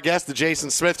Lockenfora, our guest, the Jason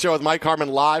Smith Show with Mike Harmon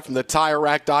live from the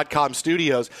TireRack.com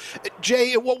studios.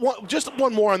 Jay, just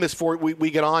one more on this before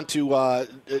we get on to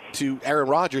Aaron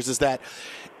Rodgers is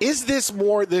this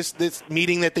more this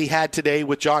meeting that they had today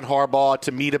with John Harbaugh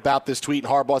to meet about this tweet?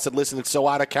 And Harbaugh said, listen, it's so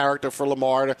out of character for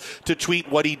Lamar to tweet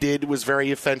what he did was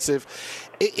very offensive.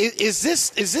 Is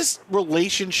this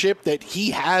relationship that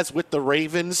he has with the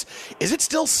Ravens, is it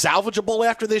still salvageable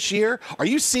after this year? Are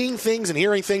you seeing things and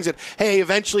hearing things that, hey,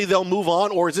 eventually they'll move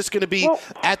on? Or is this going to be,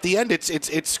 at the end,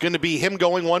 it's going to be him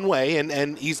going one way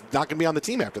and he's not going to be on the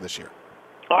team after this year?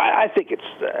 I think it's,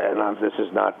 and this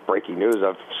is not breaking news.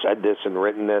 I've said this and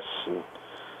written this and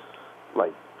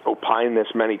opined this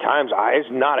many times. It's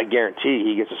not a guarantee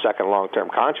he gets a second long-term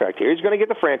contract here. He's going to get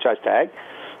the franchise tag,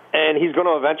 and he's going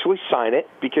to eventually sign it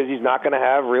because he's not going to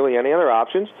have really any other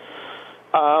options.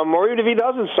 Or even if he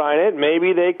doesn't sign it,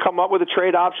 maybe they come up with a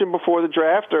trade option before the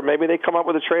draft, or maybe they come up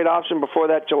with a trade option before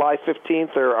that July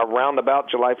 15th or around about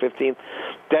July 15th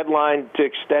deadline to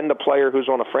extend a player who's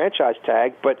on a franchise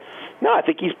tag. But, no, I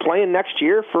think he's playing next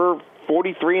year for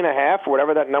 $43.5 or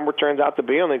whatever that number turns out to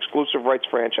be on the exclusive rights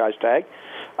franchise tag.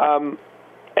 And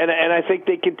I think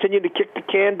they continue to kick the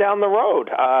can down the road.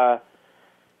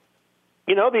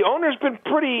 The owner's been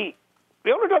pretty –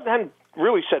 the owner hasn't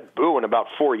really said boo in about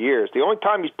 4 years. The only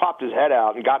time he's popped his head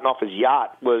out and gotten off his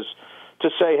yacht was to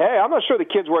say, hey, I'm not sure the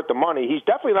kid's worth the money. He's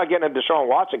definitely not getting a Deshaun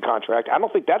Watson contract. I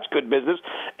don't think that's good business.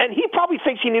 And he probably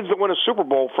thinks he needs to win a Super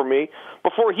Bowl for me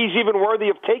before he's even worthy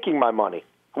of taking my money,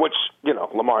 which,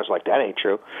 Lamar's like, that ain't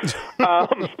true.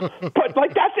 But,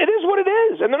 it is what it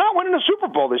is. And they're not winning a Super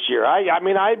Bowl this year. I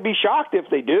mean, I'd be shocked if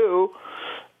they do.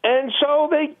 And so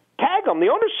they tag him. The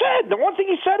owner said, the one thing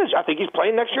he said is, I think he's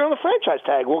playing next year on the franchise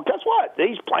tag. Well, guess what?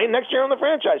 He's playing next year on the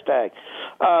franchise tag.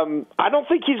 I don't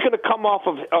think he's going to come off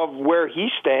of where he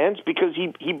stands because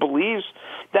he believes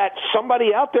that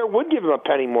somebody out there would give him a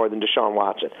penny more than Deshaun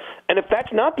Watson. And if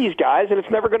that's not these guys, and it's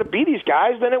never going to be these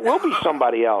guys, then it will be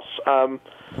somebody else.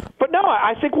 But no,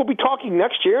 I think we'll be talking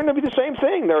next year, and it'll be the same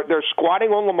thing. They're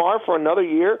squatting on Lamar for another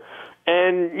year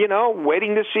and,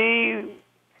 waiting to see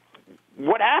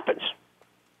what happens.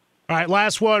 All right,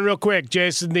 last one real quick,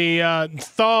 Jason. The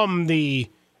thumb, the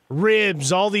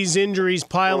ribs, all these injuries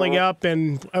piling up,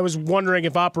 and I was wondering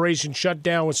if Operation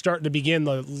Shutdown was starting to begin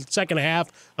the second half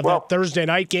of that Thursday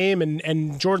night game,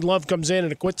 and Jordan Love comes in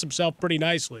and acquits himself pretty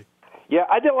nicely. Yeah,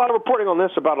 I did a lot of reporting on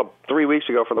this about 3 weeks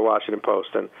ago for the Washington Post,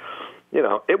 and,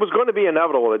 it was going to be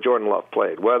inevitable that Jordan Love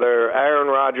played, whether Aaron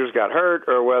Rodgers got hurt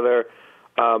or whether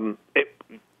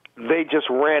they just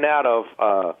ran out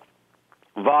of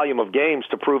volume of games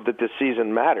to prove that this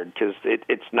season mattered, because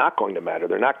it's not going to matter.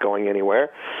 They're not going anywhere,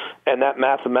 and that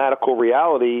mathematical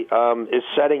reality is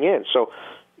setting in. So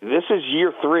this is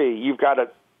year 3. You've got a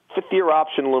fifth-year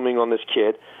option looming on this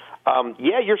kid.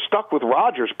 You're stuck with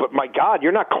Rodgers, but my God,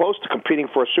 you're not close to competing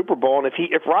for a Super Bowl. And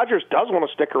if Rodgers does want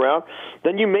to stick around,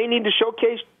 then you may need to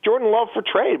showcase Jordan Love for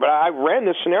trade. But I ran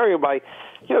this scenario by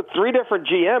 3 different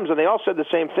GMs, and they all said the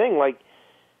same thing, like,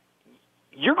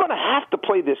 you're going to have to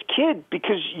play this kid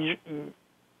because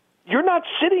you're not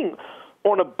sitting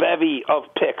on a bevy of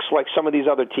picks like some of these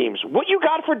other teams. What you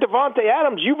got for Devontae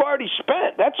Adams, you've already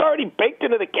spent. That's already baked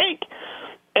into the cake.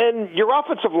 And your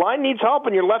offensive line needs help,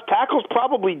 and your left tackle's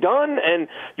probably done, and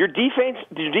your defense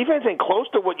ain't close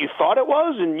to what you thought it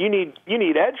was, and you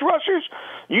need edge rushers.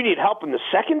 You need help in the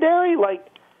secondary. Like,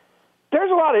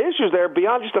 there's a lot of issues there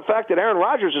beyond just the fact that Aaron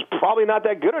Rodgers is probably not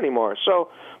that good anymore.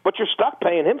 But you're stuck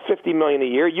paying him $50 million a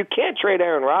year. You can't trade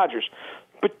Aaron Rodgers,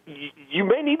 but you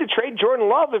may need to trade Jordan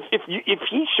Love if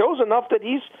he shows enough that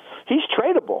he's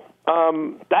tradable.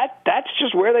 That's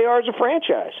just where they are as a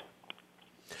franchise.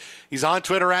 He's on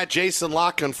Twitter at Jason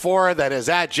La Canfora. That is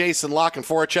at Jason La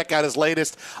Canfora. Check out his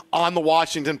latest on the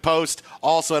Washington Post,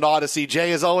 also at Odyssey.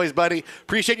 Jay, as always, buddy,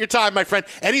 appreciate your time, my friend.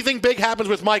 Anything big happens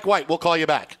with Mike White, we'll call you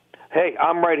back. Hey,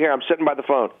 I'm right here. I'm sitting by the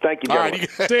phone. Thank you, gentlemen. All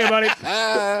right. See you,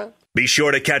 buddy. Be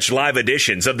sure to catch live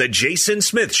editions of The Jason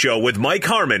Smith Show with Mike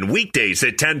Harmon weekdays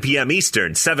at 10 p.m.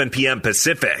 Eastern, 7 p.m.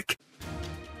 Pacific.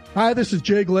 Hi, this is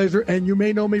Jay Glazer, and you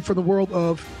may know me from the world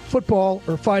of football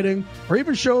or fighting or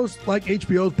even shows like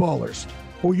HBO's Ballers.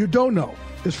 What you don't know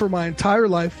is for my entire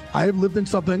life, I have lived in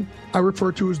something I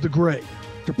refer to as the gray.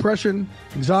 Depression,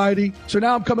 anxiety. So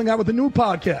now I'm coming out with a new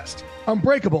podcast,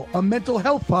 Unbreakable, a mental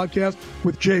health podcast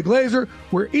with Jay Glazer,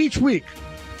 where each week,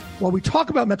 while we talk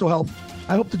about mental health,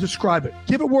 I hope to describe it.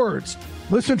 Give it words.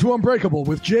 Listen to Unbreakable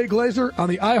with Jay Glazer on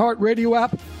the iHeartRadio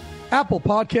app, Apple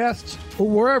Podcasts, or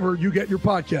wherever you get your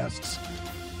podcasts.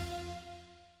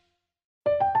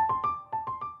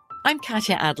 I'm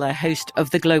Katya Adler, host of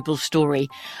The Global Story.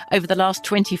 Over the last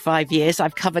 25 years,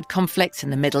 I've covered conflicts in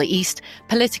the Middle East,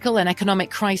 political and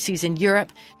economic crises in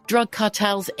Europe, drug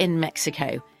cartels in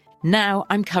Mexico. Now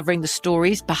I'm covering the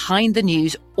stories behind the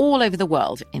news all over the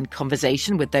world in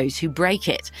conversation with those who break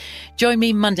it. Join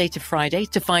me Monday to Friday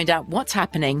to find out what's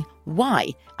happening, why,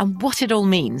 and what it all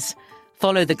means.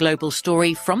 Follow The Global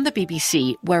Story from the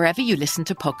BBC wherever you listen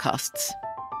to podcasts.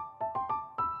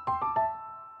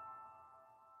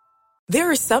 There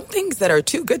are some things that are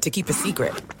too good to keep a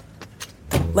secret.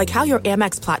 Like how your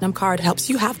Amex Platinum card helps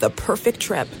you have the perfect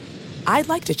trip. I'd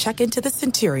like to check into the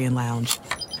Centurion Lounge.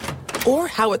 Or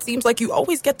how it seems like you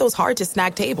always get those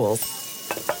hard-to-snag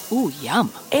tables. Ooh,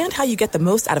 yum. And how you get the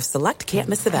most out of select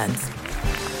can't-miss events.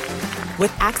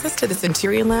 With access to the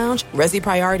Centurion Lounge, Resi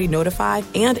Priority Notified,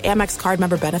 and Amex card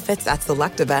member benefits at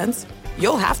select events,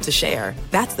 you'll have to share.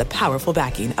 That's the powerful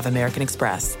backing of American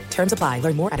Express. Terms apply.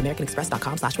 Learn more at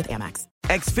americanexpress.com/withAmex.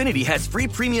 Xfinity has free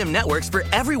premium networks for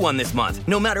everyone this month,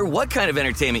 no matter what kind of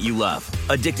entertainment you love.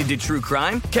 Addicted to true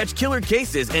crime? Catch killer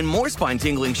cases and more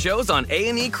spine-tingling shows on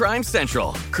A&E Crime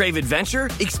Central. Crave adventure?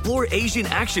 Explore Asian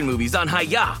action movies on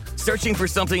Hi-Ya. Searching for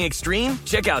something extreme?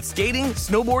 Check out skating,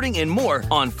 snowboarding, and more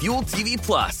on Fuel TV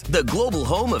Plus, the global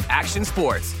home of action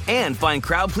sports. And find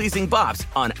crowd-pleasing bops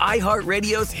on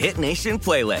iHeartRadio's Hit Nation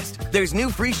playlist. There's new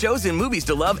free shows and movies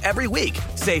to love every week.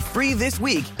 Say free this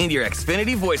week in your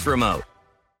Xfinity voice remote.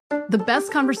 The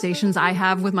best conversations I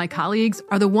have with my colleagues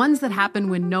are the ones that happen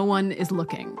when no one is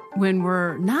looking, when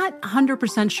we're not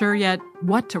 100% sure yet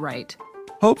what to write.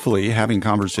 Hopefully, having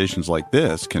conversations like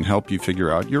this can help you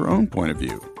figure out your own point of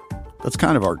view. That's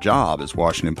kind of our job as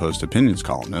Washington Post opinions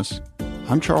columnists.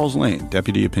 I'm Charles Lane,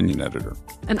 Deputy Opinion Editor.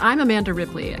 And I'm Amanda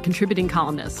Ripley, a contributing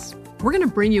columnist. We're going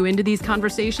to bring you into these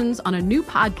conversations on a new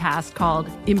podcast called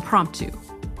Impromptu.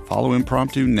 Follow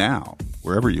Impromptu now,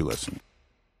 wherever you listen.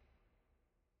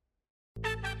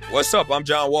 What's up? I'm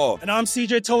John Wall. And I'm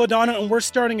CJ Toledano, and we're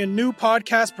starting a new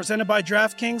podcast presented by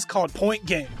DraftKings called Point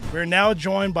Game. We're now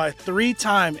joined by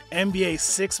three-time NBA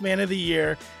Sixth Man of the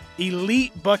Year,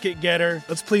 elite bucket getter.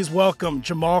 Let's please welcome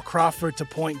Jamal Crawford to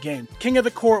Point Game. King of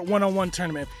the Court one-on-one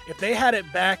tournament. If they had it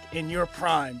back in your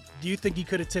prime, do you think you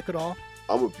could have took it all?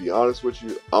 I'm going to be honest with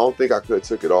you. I don't think I could have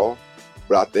took it all,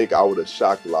 but I think I would have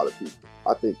shocked a lot of people.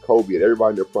 I think Kobe and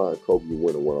everybody in their prime, Kobe would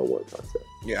win a one-on-one contest.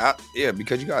 Yeah,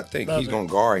 because you got to think he's going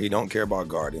to guard. He don't care about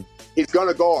guarding. He's going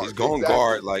to guard. He's going to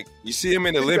guard. Like, you see him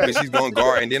in the Olympics, he's going to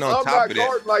guard. And then on top of that. I'm not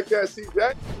guarding like that,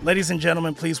 CJ. Ladies and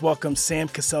gentlemen, please welcome Sam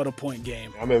Cassell to Point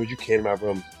Game. I remember you came to my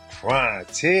room crying,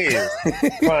 tears,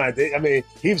 crying. I mean,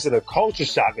 he was in a culture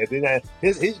shock. And then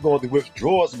he's going through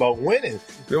withdrawals about winning.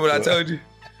 Remember what I told you?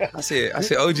 I said,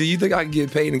 OG, you think I can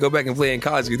get paid and go back and play in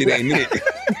college because it ain't it?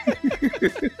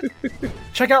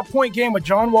 Check out Point Game with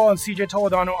John Wall and CJ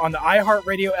Toledano on the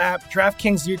iHeartRadio app,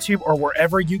 DraftKings YouTube, or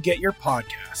wherever you get your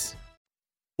podcasts.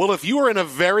 Well, if you were in a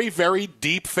very, very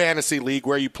deep fantasy league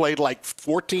where you played like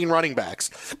 14 running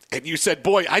backs and you said,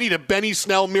 boy, I need a Benny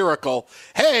Snell miracle,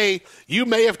 hey, you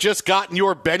may have just gotten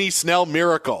your Benny Snell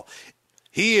miracle.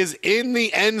 He is in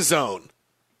the end zone.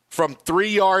 From 3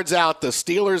 yards out, the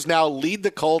Steelers now lead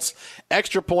the Colts.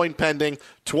 Extra point pending,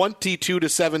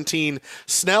 22-17.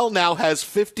 Snell now has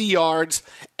 50 yards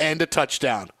and a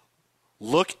touchdown.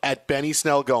 Look at Benny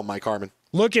Snell go, Mike Harmon.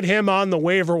 Look at him on the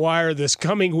waiver wire this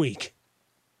coming week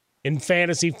in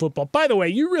fantasy football. By the way,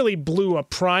 you really blew a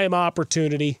prime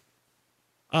opportunity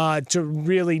to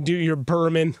really do your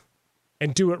Berman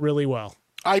and do it really well.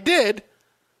 I did.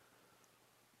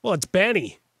 Well, it's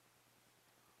Benny.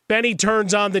 Benny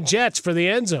turns on the Jets for the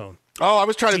end zone. Oh, I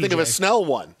was trying to think of a Snell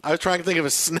one. I was trying to think of a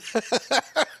Snell.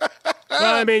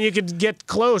 Well, I mean, you could get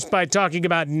close by talking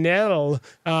about Nell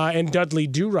and Dudley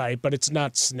Do-Right, but it's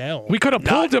not Snell. We could have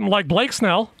pulled him like Blake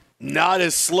Snell. Not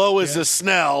as slow as a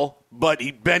Snell, but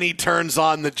Benny turns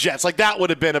on the Jets. Like, that would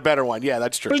have been a better one. Yeah,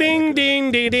 that's true. Ding,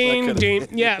 ding, ding, ding, ding.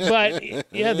 Yeah, but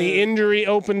the injury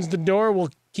opens the door.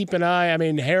 We'll keep an eye. I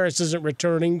mean, Harris isn't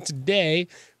returning today,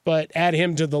 but add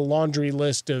him to the laundry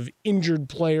list of injured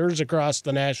players across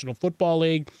the National Football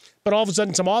League. But all of a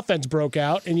sudden, some offense broke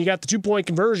out, and you got the 2-point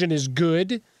conversion is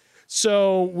good.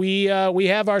 So we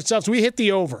have ourselves, we hit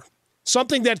the over.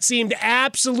 Something that seemed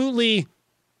absolutely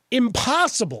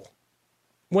impossible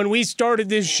when we started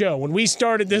this show, when we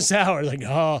started this hour. Like,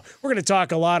 we're going to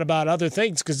talk a lot about other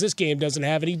things because this game doesn't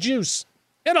have any juice.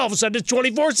 And all of a sudden, it's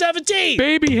 24-17.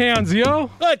 Baby hands,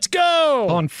 yo. Let's go.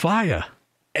 On fire.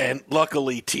 And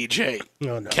luckily,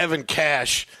 TJ, Kevin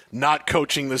Cash not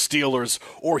coaching the Steelers,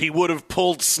 or he would have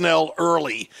pulled Snell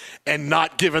early and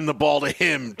not given the ball to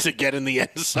him to get in the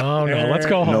end zone. Oh, no. Let's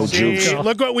go home. No juice.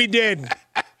 Look what we did.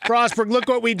 Frostberg, look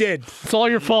what we did. It's all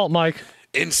your fault, Mike.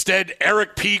 Instead,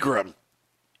 Eric Pegram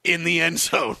in the end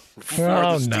zone for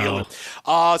the Steelers.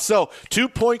 No. So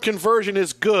 2-point conversion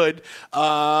is good.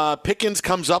 Pickens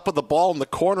comes up with the ball in the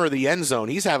corner of the end zone.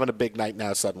 He's having a big night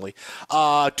now suddenly.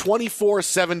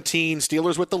 24-17,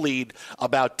 Steelers with the lead.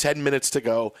 About 10 minutes to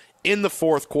go in the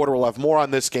fourth quarter. We'll have more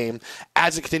on this game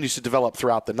as it continues to develop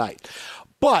throughout the night.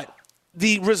 But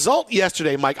the result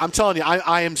yesterday, Mike, I'm telling you,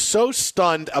 I am so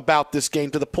stunned about this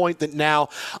game to the point that now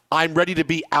I'm ready to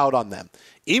be out on them.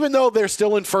 Even though they're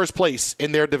still in first place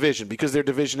in their division, because their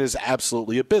division is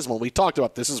absolutely abysmal. We talked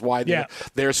about this is why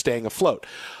they're staying afloat.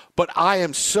 But I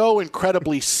am so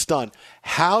incredibly stunned.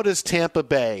 How does Tampa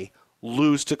Bay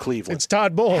lose to Cleveland? It's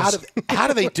Todd Bowles. How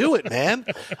do they do it, man?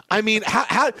 I mean,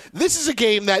 how this is a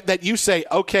game that you say,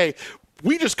 okay,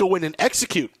 we just go in and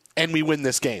execute, and we win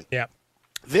this game. Yeah.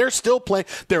 They're still playing.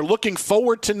 They're looking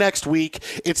forward to next week.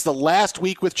 It's the last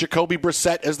week with Jacoby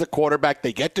Brissett as the quarterback.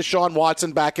 They get Deshaun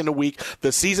Watson back in a week.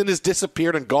 The season has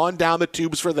disappeared and gone down the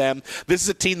tubes for them. This is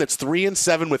a team that's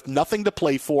 3-7 with nothing to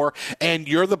play for, and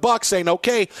you're the Bucs saying,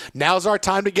 okay, now's our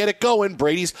time to get it going.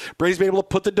 Brady's been able to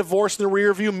put the divorce in the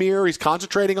rearview mirror. He's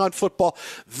concentrating on football.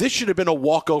 This should have been a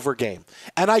walkover game.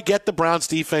 And I get the Browns'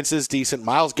 defense is decent.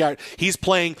 Myles Garrett, he's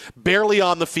playing barely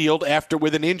on the field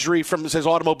with an injury from his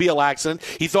automobile accident.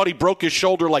 He thought he broke his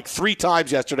shoulder like 3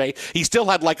 times yesterday. He still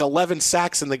had like 11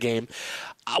 sacks in the game.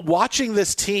 Watching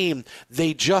this team,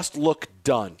 they just look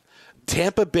done.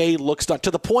 Tampa Bay looks done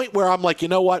to the point where I'm like, you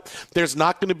know what? There's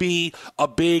not going to be a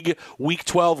big Week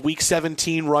 12, Week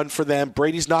 17 run for them.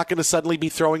 Brady's not going to suddenly be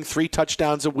throwing 3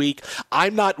 touchdowns a week.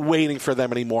 I'm not waiting for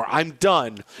them anymore. I'm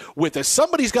done with this.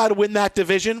 Somebody's got to win that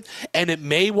division, and it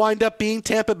may wind up being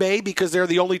Tampa Bay because they're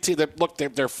the only team that, look, they're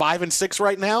 5-6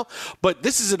 right now. But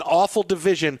this is an awful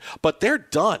division, but they're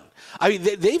done. I mean,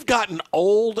 they've gotten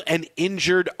old and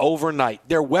injured overnight.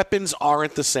 Their weapons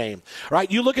aren't the same, right?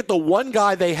 You look at the one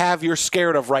guy they have you're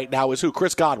scared of right now is who?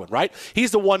 Chris Godwin, right?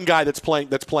 He's the one guy that's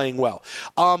playing well.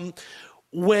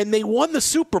 When they won the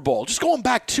Super Bowl, just going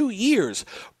back 2 years,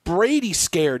 Brady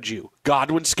scared you.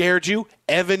 Godwin scared you.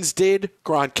 Evans did.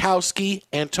 Gronkowski,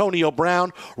 Antonio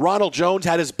Brown. Ronald Jones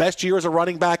had his best year as a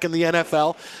running back in the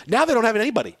NFL. Now they don't have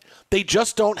anybody. They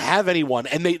just don't have anyone.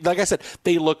 And they, like I said,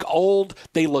 they look old.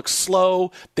 They look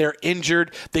slow. They're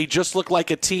injured. They just look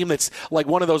like a team that's like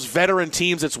one of those veteran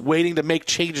teams that's waiting to make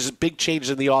changes, big changes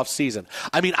in the offseason.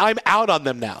 I mean, I'm out on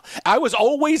them now. I was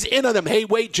always in on them. Hey,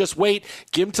 wait, just wait.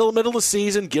 Give them till the middle of the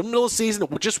season. Give them till the season.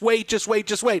 Just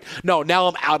wait. No, now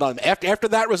I'm out on them. After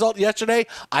that result yesterday,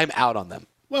 I'm out on them.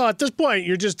 Well, at this point,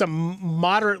 you're just a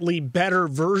moderately better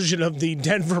version of the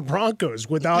Denver Broncos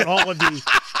without all of the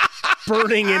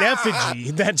burning in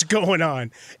effigy that's going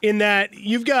on, in that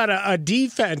you've got a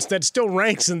defense that still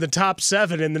ranks in the top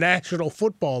 7 in the National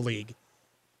Football League,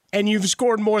 and you've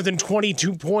scored more than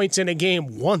 22 points in a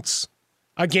game once,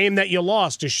 a game that you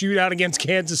lost, a shootout against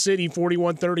Kansas City,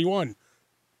 41-31.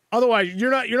 Otherwise, you're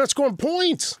not scoring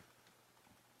points.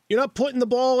 You're not putting the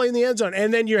ball in the end zone.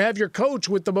 And then you have your coach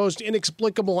with the most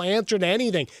inexplicable answer to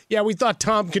anything. Yeah, we thought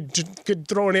Tom could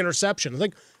throw an interception.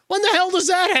 Like, when the hell does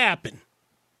that happen?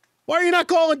 Why are you not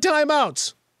calling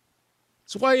timeouts?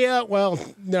 So why? Yeah, well,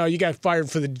 no, you got fired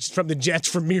from the Jets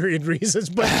for myriad reasons.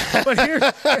 But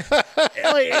here,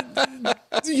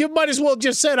 you might as well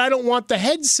just said, I don't want the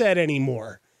headset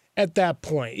anymore. At that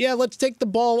point, yeah, let's take the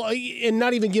ball and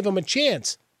not even give him a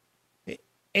chance.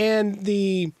 And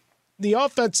the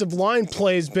offensive line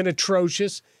play has been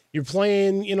atrocious. You're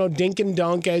playing, dink and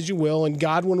dunk as you will, and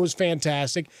Godwin was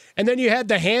fantastic. And then you had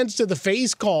the hands to the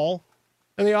face call.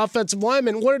 And the offensive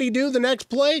lineman, what did he do the next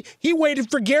play? He waited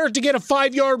for Garrett to get a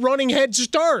 5-yard running head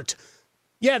start.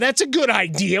 Yeah, that's a good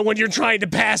idea when you're trying to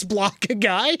pass block a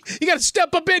guy. You got to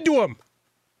step up into him.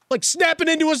 Like snapping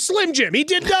into a Slim Jim. He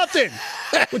did nothing.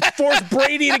 Which forced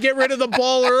Brady to get rid of the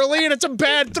ball early, and it's a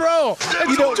bad throw.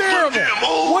 It's terrible.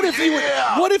 What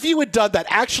if you had done that?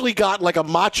 Actually got like a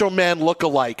Macho Man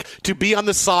lookalike to be on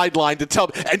the sideline to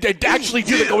tell and actually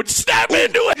do the go and snap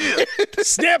into it.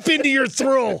 Snap into your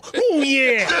throw. Oh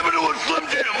yeah. Snap into a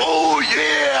Slim Jim. Oh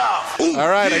yeah. All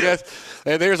right, I guess.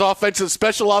 And there's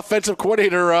special offensive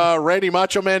coordinator Randy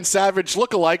Macho Man Savage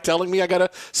lookalike telling me I got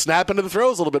to snap into the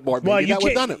throws a little bit more. Maybe that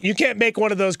would have done it. You can't make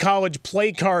one of those college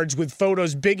play cards with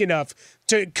photos big enough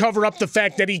to cover up the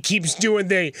fact that he keeps doing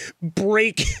the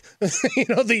break,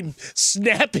 the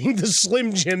snapping the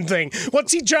Slim Jim thing.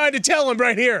 What's he trying to tell him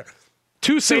right here?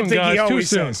 Too soon, guys. Too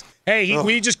soon. Hey,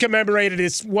 we just commemorated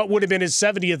what would have been his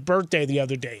 70th birthday the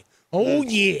other day. Oh,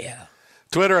 yeah.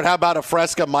 Twitter at How About a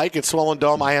Fresca, Mike at Swollen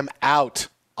Dome. I am out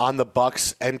on the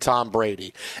Bucs and Tom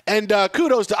Brady. And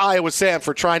kudos to Iowa Sam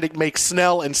for trying to make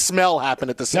Snell and Smell happen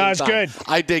at the same time. Good.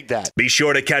 I dig that. Be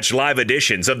sure to catch live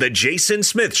editions of The Jason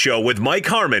Smith Show with Mike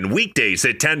Harmon weekdays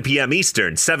at 10 p.m.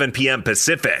 Eastern, 7 p.m.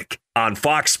 Pacific on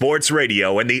Fox Sports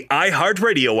Radio and the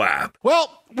iHeartRadio app.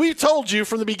 Well, we told you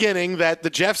from the beginning that the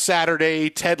Jeff Saturday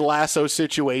Ted Lasso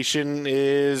situation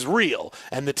is real,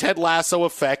 and the Ted Lasso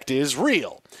effect is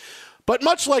real. But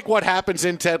much like what happens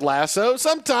in Ted Lasso,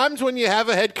 sometimes when you have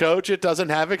a head coach that doesn't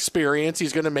have experience,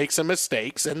 he's going to make some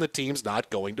mistakes, and the team's not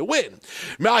going to win.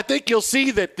 Now, I think you'll see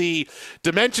that the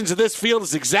dimensions of this field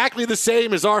is exactly the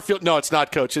same as our field. No, it's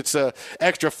not, Coach. It's an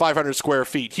extra 500 square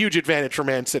feet. Huge advantage for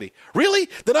Man City. Really?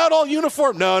 They're not all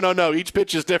uniform? No. Each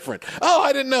pitch is different. Oh,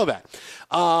 I didn't know that.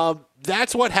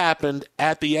 That's what happened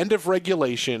at the end of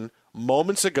regulation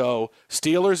moments ago,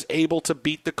 Steelers able to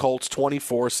beat the Colts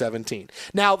 24-17.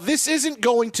 Now, this isn't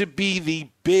going to be the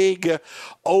big,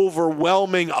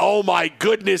 overwhelming, oh my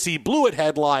goodness, he blew it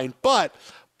headline, but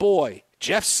boy,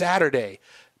 Jeff Saturday,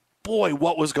 boy,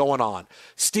 what was going on?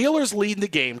 Steelers lead the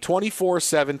game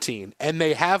 24-17, and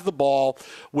they have the ball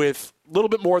with a little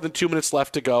bit more than 2 minutes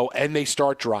left to go, and they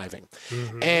start driving.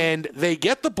 And they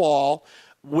get the ball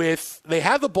they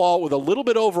have the ball with a little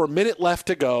bit over a minute left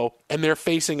to go, and they're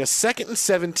facing a 2nd and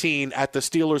 17 at the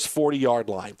Steelers' 40-yard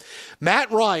line.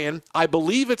 Matt Ryan, I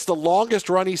believe it's the longest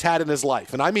run he's had in his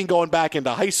life, and I mean going back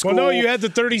into high school. Well, no, you had the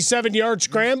 37-yard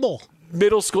scramble.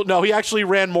 Middle school. No, he actually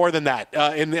ran more than that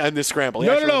in the scramble.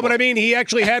 No, but I mean, he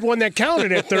actually had one that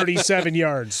counted at 37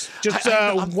 yards. Just,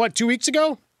 2 weeks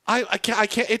ago? I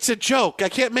can't. It's a joke. I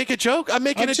can't make a joke. I'm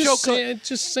making a joke. I'm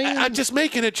just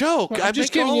making a joke. I'm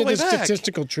just giving you the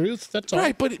statistical truth. That's all.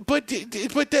 Right, but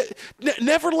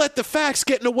never let the facts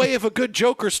get in the way of a good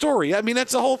joke or story. I mean,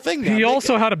 that's the whole thing. He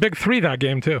also had a big 3 that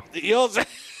game too. They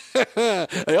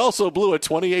also blew a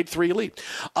 28-3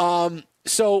 lead.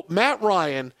 So Matt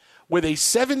Ryan with a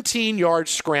 17-yard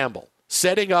scramble,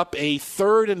 setting up a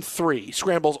 3rd and 3,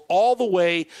 scrambles all the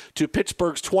way to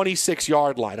Pittsburgh's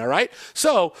 26-yard line, all right?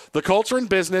 So the Colts are in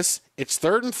business. It's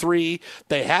 3rd and 3.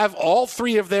 They have all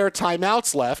 3 of their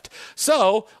timeouts left.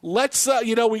 So let's,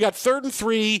 we got 3rd and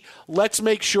 3. Let's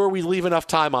make sure we leave enough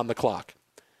time on the clock.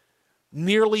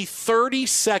 Nearly 30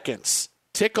 seconds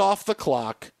tick off the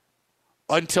clock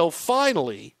until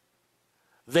finally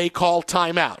they call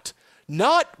timeout.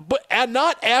 Not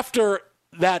after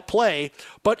that play,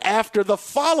 but after the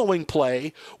following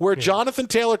play where Jonathan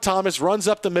Taylor Thomas runs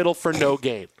up the middle for no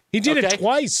gain. He did it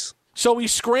twice. So he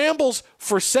scrambles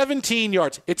for 17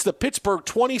 yards. It's the Pittsburgh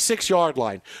 26-yard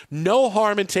line. No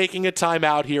harm in taking a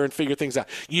timeout here and figure things out.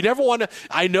 You never want to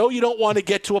 – I know you don't want to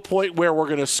get to a point where we're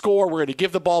going to score, we're going to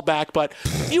give the ball back, but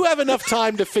you have enough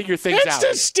time to figure things out.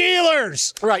 It's the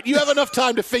Steelers! Right. You have enough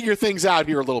time to figure things out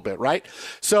here a little bit, right?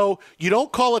 So you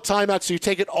don't call a timeout, so you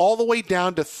take it all the way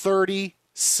down to 30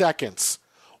 seconds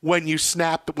when you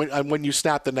snap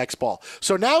the next ball.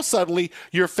 So now suddenly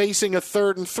you're facing a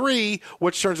 3rd and 3,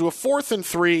 which turns to a 4th and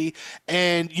 3,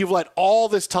 and you've let all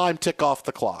this time tick off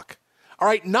the clock. All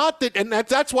right,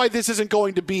 that's why this isn't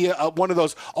going to be one of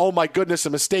those, oh my goodness, a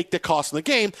mistake that cost them the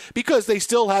game, because they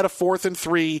still had a 4th and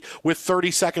 3 with 30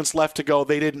 seconds left to go.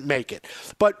 They didn't make it.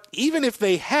 But even if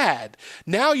they had,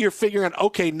 now you're figuring out,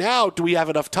 okay, now do we have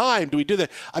enough time? Do we do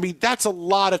that? I mean, that's a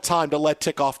lot of time to let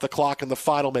tick off the clock in the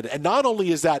final minute. And not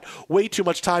only is that way too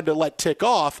much time to let tick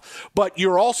off, but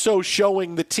you're also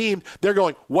showing the team, they're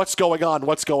going, what's going on?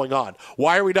 What's going on?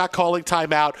 Why are we not calling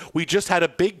timeout? We just had a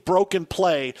big broken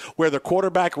play where the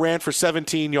quarterback ran for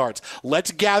 17 yards.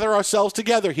 Let's gather ourselves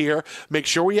together here. Make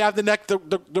sure we have the next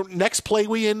play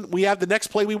we have the next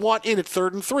play we want in at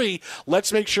 3rd and 3.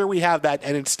 Let's make sure we have that.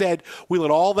 And instead, we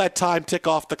let all that time tick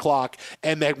off the clock,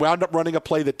 and they wound up running a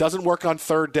play that doesn't work on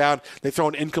 3rd down. They throw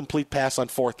an incomplete pass on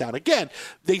 4th down. Again,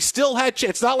 they still had.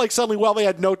 It's not like suddenly, they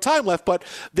had no time left, but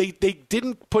they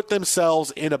didn't put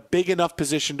themselves in a big enough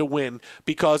position to win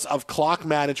because of clock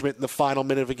management in the final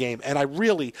minute of a game. And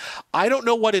I don't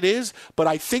know what it is, but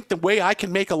I think the way I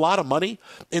can make a lot of money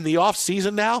in the off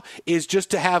season now is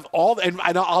just to have and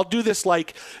I'll do this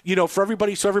for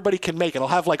everybody so everybody can make it. I'll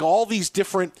have all these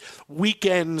different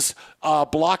weekends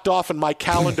blocked off in my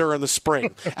calendar in the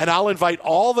spring. And I'll invite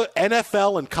all the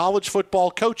NFL and college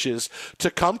football coaches to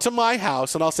come to my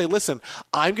house, and I'll say, listen,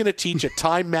 I'm going to teach a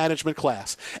time management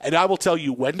class. And I will tell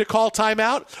you when to call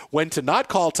timeout, when to not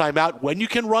call timeout, when you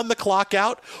can run the clock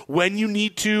out, when you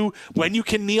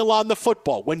can kneel on the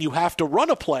football, when you have to run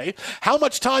a play, how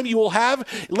much time you will have.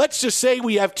 Let's just say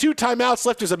we have 2 timeouts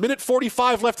left. There's a minute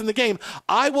 45 left in the game.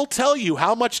 I will tell you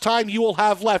how much time you will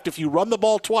have left if you run the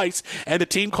ball twice and the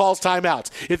team calls timeouts.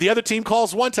 If the other team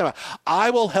calls 1 timeout,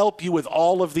 I will help you with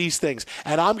all of these things.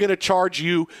 And I'm going to charge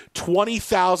you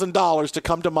 $20,000 to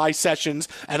come to my sessions,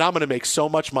 and I'm going to make so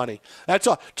much money. That's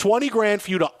all. $20,000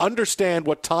 for you to understand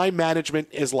what time management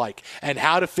is like and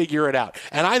how to figure it out.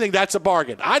 And I think that's a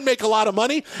bargain. I'd make a lot of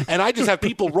money, and I just have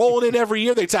people rolling in every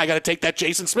year. They'd say, I got to take that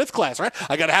Jason Smith class, right?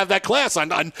 I got to have that class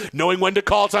on knowing when to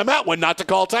call timeout, when not to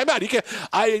call timeout.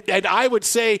 I would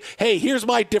say, hey, here's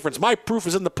my difference. My proof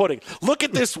is in the pudding. Look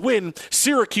at this win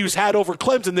Syracuse had over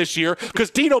Clemson this year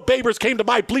because Dino Babers came to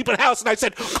my bleeping house and I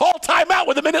said, call timeout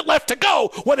with a minute left to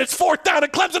go when it's 4th down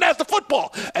and Clemson has the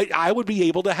football. I would be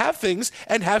able to have things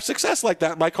and have success like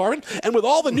that, Mike Harmon. And with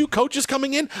all the new coaches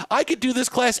coming in, I could do this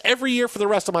class every year for the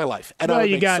rest of my life. And I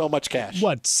would make so much cash.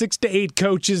 6 to 8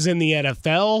 coaches in the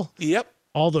NFL? Yep.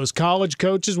 All those college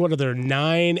coaches, what are there,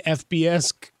 9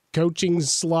 FBS coaching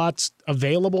slots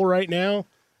available right now?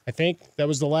 I think that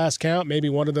was the last count. Maybe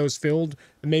one of those filled.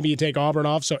 Maybe you take Auburn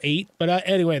off, so 8. But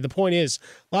anyway, the point is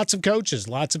lots of coaches,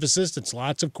 lots of assistants,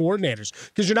 lots of coordinators.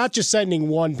 Because you're not just sending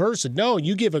one person. No,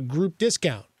 you give a group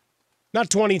discount. Not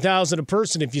 $20,000 a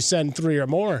person if you send 3 or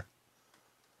more.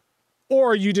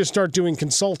 Or you just start doing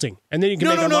consulting, and then you can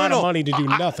make a lot of money to do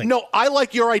nothing. I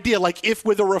like your idea. Like if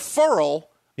with a referral,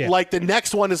 like the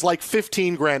next one is like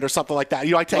 $15,000 or something like that.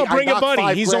 Bring a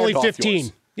buddy. He's only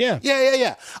 15.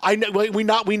 Yeah. I know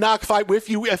we knock 5 with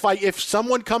you. If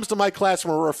someone comes to my class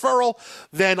from a referral,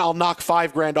 then I'll knock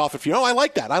 $5,000 off. If you know, I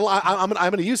like that. I'm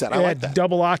going to use that. I like that.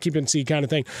 Double occupancy kind of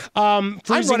thing. I'm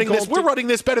running this. We're running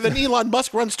this better than Elon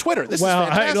Musk runs Twitter. This is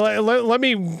fantastic. Let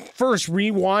me first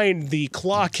rewind the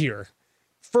clock here.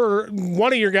 For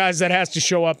one of your guys that has to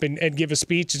show up and give a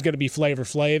speech is going to be Flavor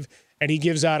Flav, and he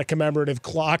gives out a commemorative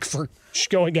clock for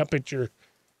going up at your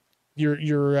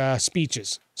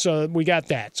speeches. So we got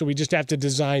that. So we just have to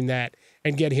design that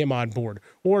and get him on board.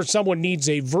 Or someone needs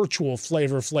a virtual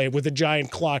Flavor Flav with a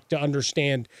giant clock to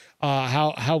understand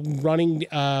how running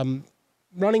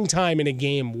time in a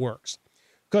game works.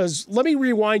 Because let me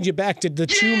rewind you back to the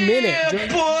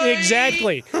 2-minute.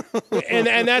 Exactly.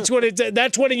 And that's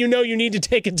when you know you need to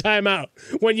take a timeout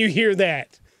when you hear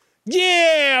that.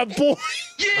 Yeah, boy.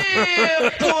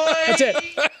 Yeah, boy. That's it.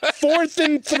 4th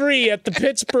and 3 at the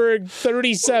Pittsburgh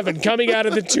 37, coming out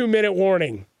of the 2-minute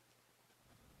warning.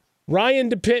 Ryan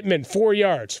DePittman, 4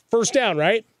 yards. First down,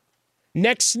 right?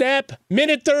 Next snap,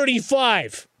 minute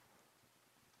 35.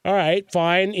 All right,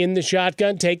 fine. In the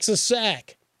shotgun, takes a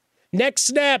sack. Next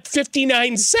snap,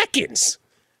 59 seconds.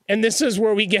 And this is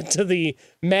where we get to the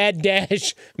mad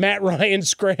dash, Matt Ryan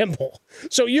scramble.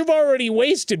 So you've already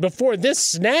wasted, before this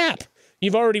snap,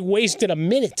 you've already wasted a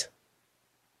minute.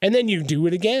 And then you do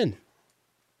it again.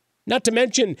 Not to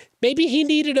mention, maybe he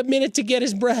needed a minute to get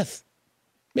his breath.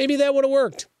 Maybe that would have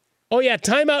worked. Oh, yeah,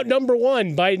 timeout number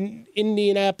 1 by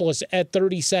Indianapolis at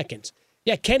 30 seconds.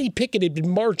 Yeah, Kenny Pickett had been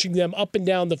marching them up and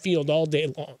down the field all day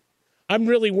long. I'm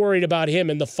really worried about him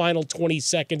in the final 20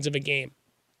 seconds of a game.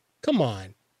 Come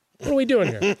on. What are we doing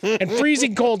here? And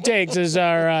freezing cold takes, as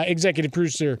our executive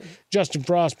producer, Justin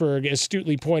Frostberg,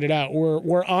 astutely pointed out.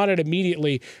 We're on it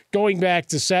immediately, going back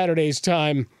to Saturday's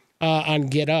time on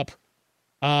Get Up.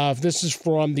 This is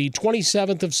from the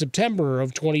 27th of September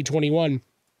of 2021.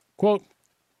 Quote,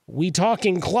 "We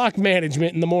talking clock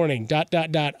management in the morning, ...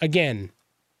 again."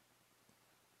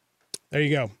 There you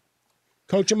go.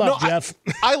 Coach him up, Jeff.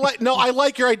 I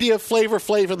like your idea of Flavor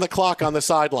Flav and the clock on the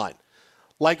sideline.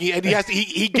 Like he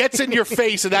gets in your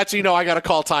face, and that's, I got to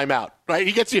call timeout, right?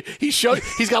 He gets you. He's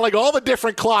got like all the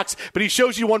different clocks, but he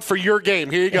shows you one for your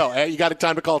game. Here you go. You got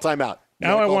time to call timeout.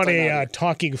 Now I want a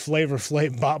talking Flavor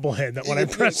Flav bobblehead that when I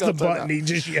press the button, he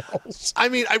just yells. I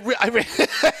mean, oh,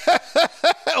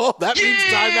 that means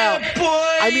timeout.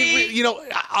 Boy. I mean,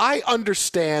 I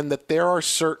understand that there are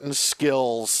certain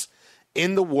skills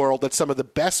in the world that some of the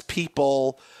best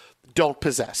people don't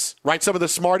possess, right? Some of the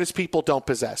smartest people don't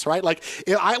possess, right? Like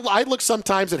I look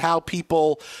sometimes at how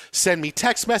people send me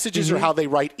text messages or how they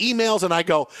write emails, and I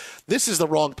go, this is the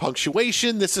wrong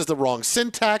punctuation, this is the wrong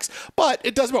syntax, but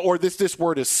it doesn't matter, or this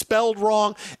word is spelled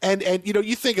wrong, and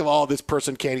you think of, this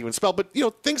person can't even spell, but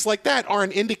things like that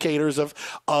aren't indicators of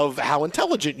how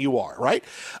intelligent you are, right?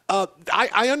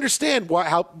 I understand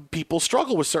how people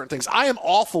struggle with certain things. I am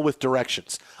awful with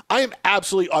directions. I am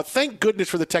absolutely, thank goodness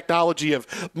for the technology of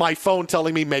my phone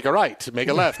telling me make a right, make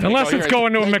a left. Unless it's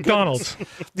going to a McDonald's.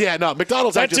 Yeah, no,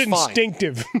 McDonald's That's I just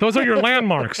instinctive. Fine. Those are your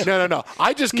landmarks. No.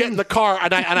 I just get in the car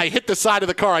and I hit the side of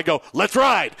the car. I go, let's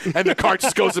ride, and the car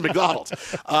just goes to McDonald's.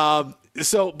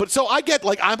 So I get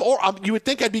you would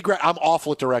think I'd be great. I'm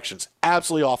awful at directions,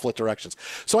 absolutely awful at directions.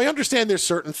 So I understand there's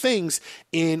certain things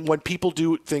in when people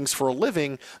do things for a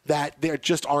living that there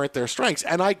just aren't their strengths.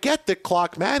 And I get that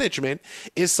clock management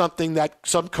is something that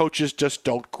some coaches just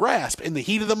don't grasp in the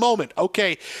heat of the moment.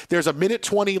 Okay, there's a minute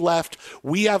 20 left.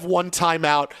 We have one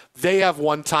timeout. They have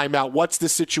one timeout. What's the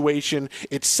situation?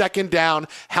 It's second down.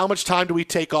 How much time do we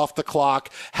take off the clock?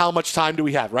 How much time do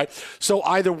we have, right? So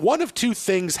either one of two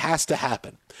things has to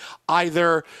happen.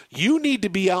 Either you need to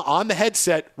be on the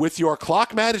headset with your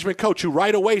clock management coach who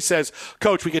right away says,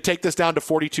 Coach, we could take this down to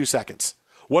 42 seconds.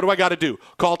 What do I got to do?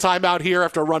 Call timeout here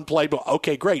after a run play?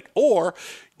 Okay, great. Or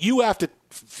you have to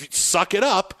suck it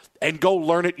up and go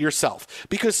learn it yourself.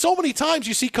 Because so many times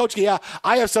you see coach, yeah,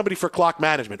 I have somebody for clock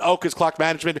management. Oh, because clock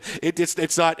management,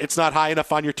 it's not high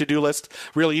enough on your to-do list.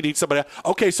 Really, you need somebody else.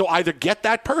 Okay, so either get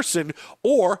that person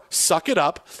or suck it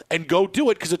up and go do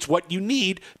it because it's what you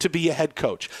need to be a head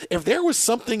coach. If there was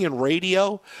something in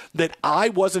radio that I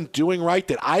wasn't doing right,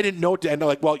 that I didn't know, and they're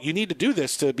like, well, you need to do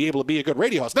this to be able to be a good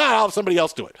radio host. No, I'll have somebody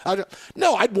else do it.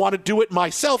 No, I'd want to do it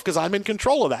myself because I'm in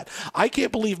control of that. I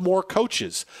can't believe more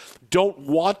coaches don't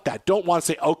want that. Don't want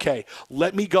to say, okay,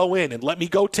 let me go in and let me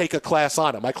go take a class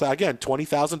on it. My class, again,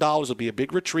 $20,000 will be a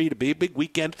big retreat, it'll be a big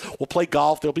weekend. We'll play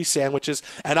golf. There'll be sandwiches.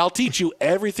 And I'll teach you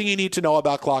everything you need to know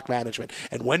about clock management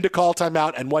and when to call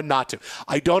timeout and when not to.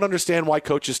 I don't understand why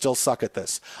coaches still suck at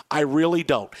this. I really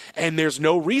don't. And there's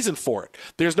no reason for it.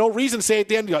 There's no reason to say at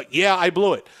the end, yeah, I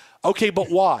blew it. Okay, but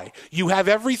why? You have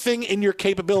everything in your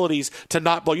capabilities to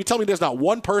not blow. You tell me there's not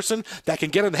one person that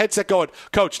can get in the headset going,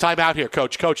 Coach, time out here,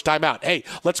 Coach, time out. Hey,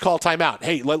 let's call time out.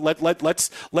 Hey,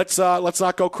 let's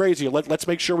not go crazy. Let's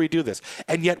make sure we do this.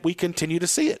 And yet we continue to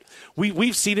see it.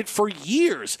 We've seen it for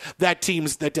years. That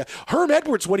teams that Herm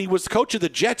Edwards, when he was coach of the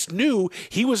Jets, knew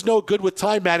he was no good with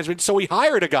time management, so he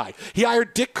hired a guy. He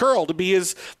hired Dick Curl to be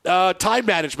his time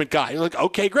management guy. Like,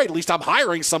 okay, great. At least I'm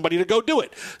hiring somebody to go do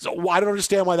it. So I don't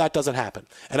understand why that doesn't happen.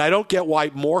 And I don't get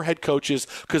why more head coaches,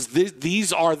 because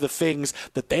these are the things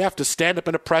that they have to stand up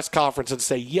in a press conference and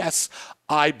say, yes,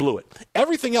 I blew it.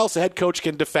 Everything else a head coach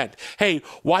can defend. Hey,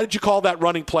 why did you call that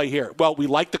running play here? Well, we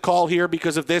like the call here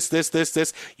because of this.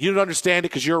 You don't understand it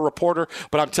because you're a reporter,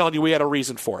 but I'm telling you we had a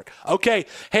reason for it. Okay,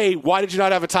 hey, why did you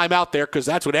not have a timeout there? Because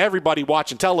that's what everybody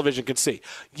watching television can see.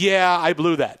 Yeah, I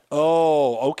blew that.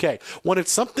 Oh, okay. When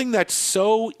it's something that's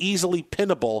so easily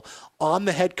pinnable on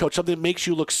the head coach, something that makes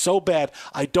you look so bad,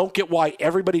 I don't get why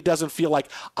everybody doesn't feel like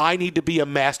I need to be a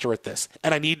master at this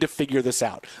and I need to figure this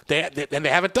out. They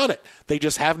haven't done it. They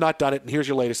just have not done it, and here's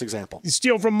your latest example. You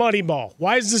steal from Moneyball.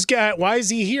 Why is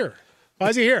he here? Why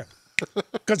is he here?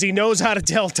 Because he knows how to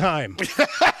tell time.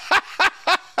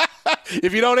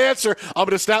 If you don't answer, I'm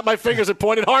going to snap my fingers and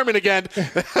point at Harmon again.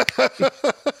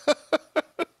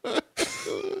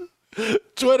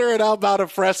 Twitter and how about a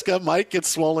Fresca? Mike gets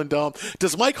swollen dome.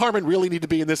 Does Mike Harmon really need to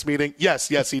be in this meeting? Yes,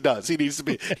 he does. He needs to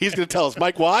be. He's going to tell us.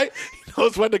 Mike, why? He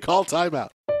knows when to call timeout.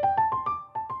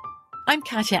 I'm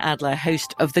Katya Adler,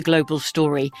 host of The Global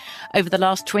Story. Over the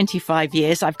last 25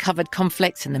 years, I've covered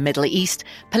conflicts in the Middle East,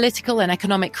 political and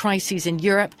economic crises in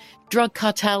Europe, drug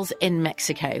cartels in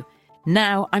Mexico.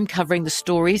 Now I'm covering the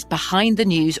stories behind the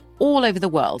news all over the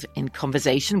world in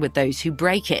conversation with those who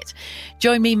break it.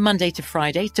 Join me Monday to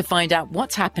Friday to find out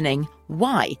what's happening,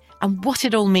 why, and what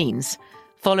it all means.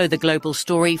 Follow The Global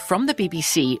Story from the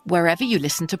BBC wherever you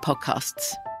listen to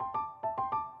podcasts.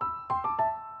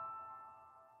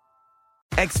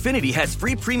 Xfinity has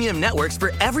free premium networks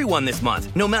for everyone this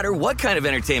month, no matter what kind of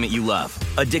entertainment you love.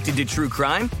 Addicted to true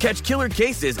crime? Catch killer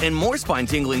cases and more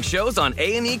spine-tingling shows on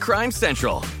A&E Crime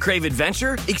Central. Crave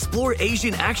adventure? Explore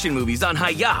Asian action movies on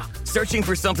Hi-Ya. Searching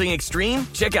for something extreme?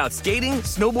 Check out skating,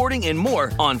 snowboarding, and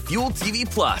more on Fuel TV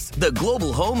Plus, the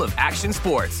global home of action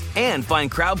sports. And find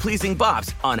crowd-pleasing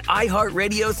bops on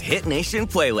iHeartRadio's Hit Nation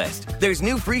playlist. There's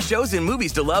new free shows and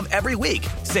movies to love every week.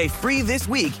 Say free this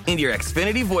week in your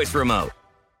Xfinity voice remote.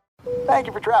 Thank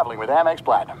you for traveling with Amex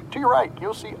Platinum. To your right,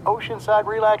 you'll see oceanside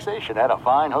relaxation at a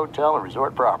fine hotel and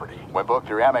resort property. When booked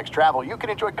through Amex Travel, you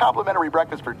can enjoy complimentary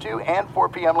breakfast for 2 and 4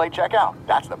 p.m. late checkout.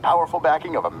 That's the powerful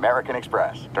backing of American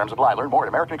Express. Terms apply. Learn more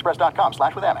at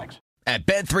americanexpress.com/withAmex. At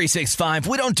Bet365,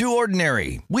 we don't do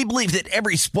ordinary. We believe that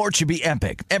every sport should be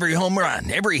epic. Every home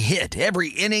run, every hit, every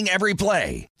inning, every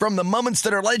play. From the moments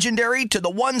that are legendary to the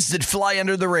ones that fly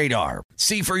under the radar.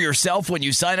 See for yourself when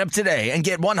you sign up today and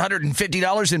get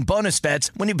 $150 in bonus bets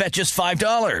when you bet just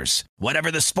 $5. Whatever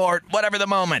the sport, whatever the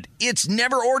moment, it's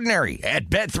never ordinary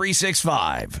at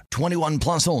Bet365. 21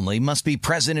 plus only. Must be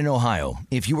present in Ohio.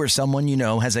 If you or someone you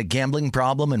know has a gambling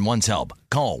problem and wants help,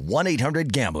 call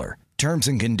 1-800-GAMBLER. Terms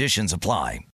and conditions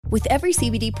apply. With every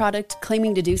CBD product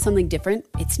claiming to do something different,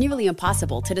 it's nearly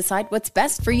impossible to decide what's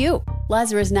best for you.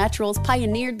 Lazarus Naturals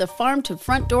pioneered the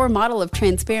farm-to-front-door model of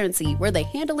transparency, where they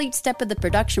handle each step of the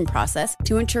production process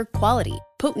to ensure quality,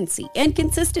 potency, and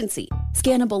consistency.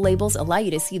 Scannable labels allow you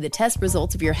to see the test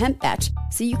results of your hemp batch,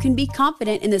 so you can be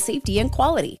confident in the safety and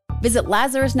quality. Visit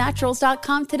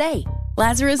LazarusNaturals.com today.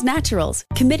 Lazarus Naturals,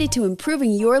 committed to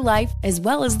improving your life as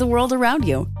well as the world around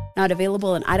you. Not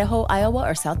available in Idaho, Iowa,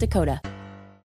 or South Dakota.